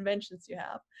newest inventions you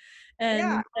have. And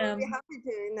yeah, I'll be happy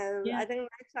to. yeah. I think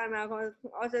next time I will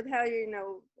also tell you,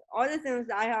 all the things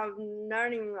I have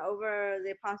learning over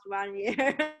the past 1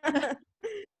 year.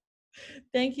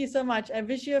 Thank you so much. I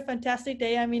wish you a fantastic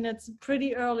day. I mean, it's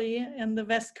pretty early in the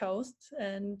West Coast,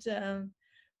 and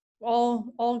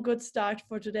all good start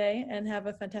for today. And have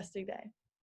a fantastic day.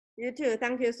 You too.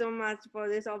 Thank you so much for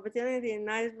this opportunity.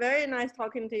 Nice, very nice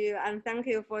talking to you, and thank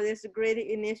you for this great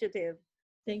initiative.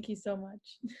 Thank you so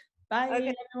much. Bye,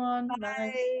 Okay. everyone.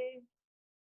 Bye.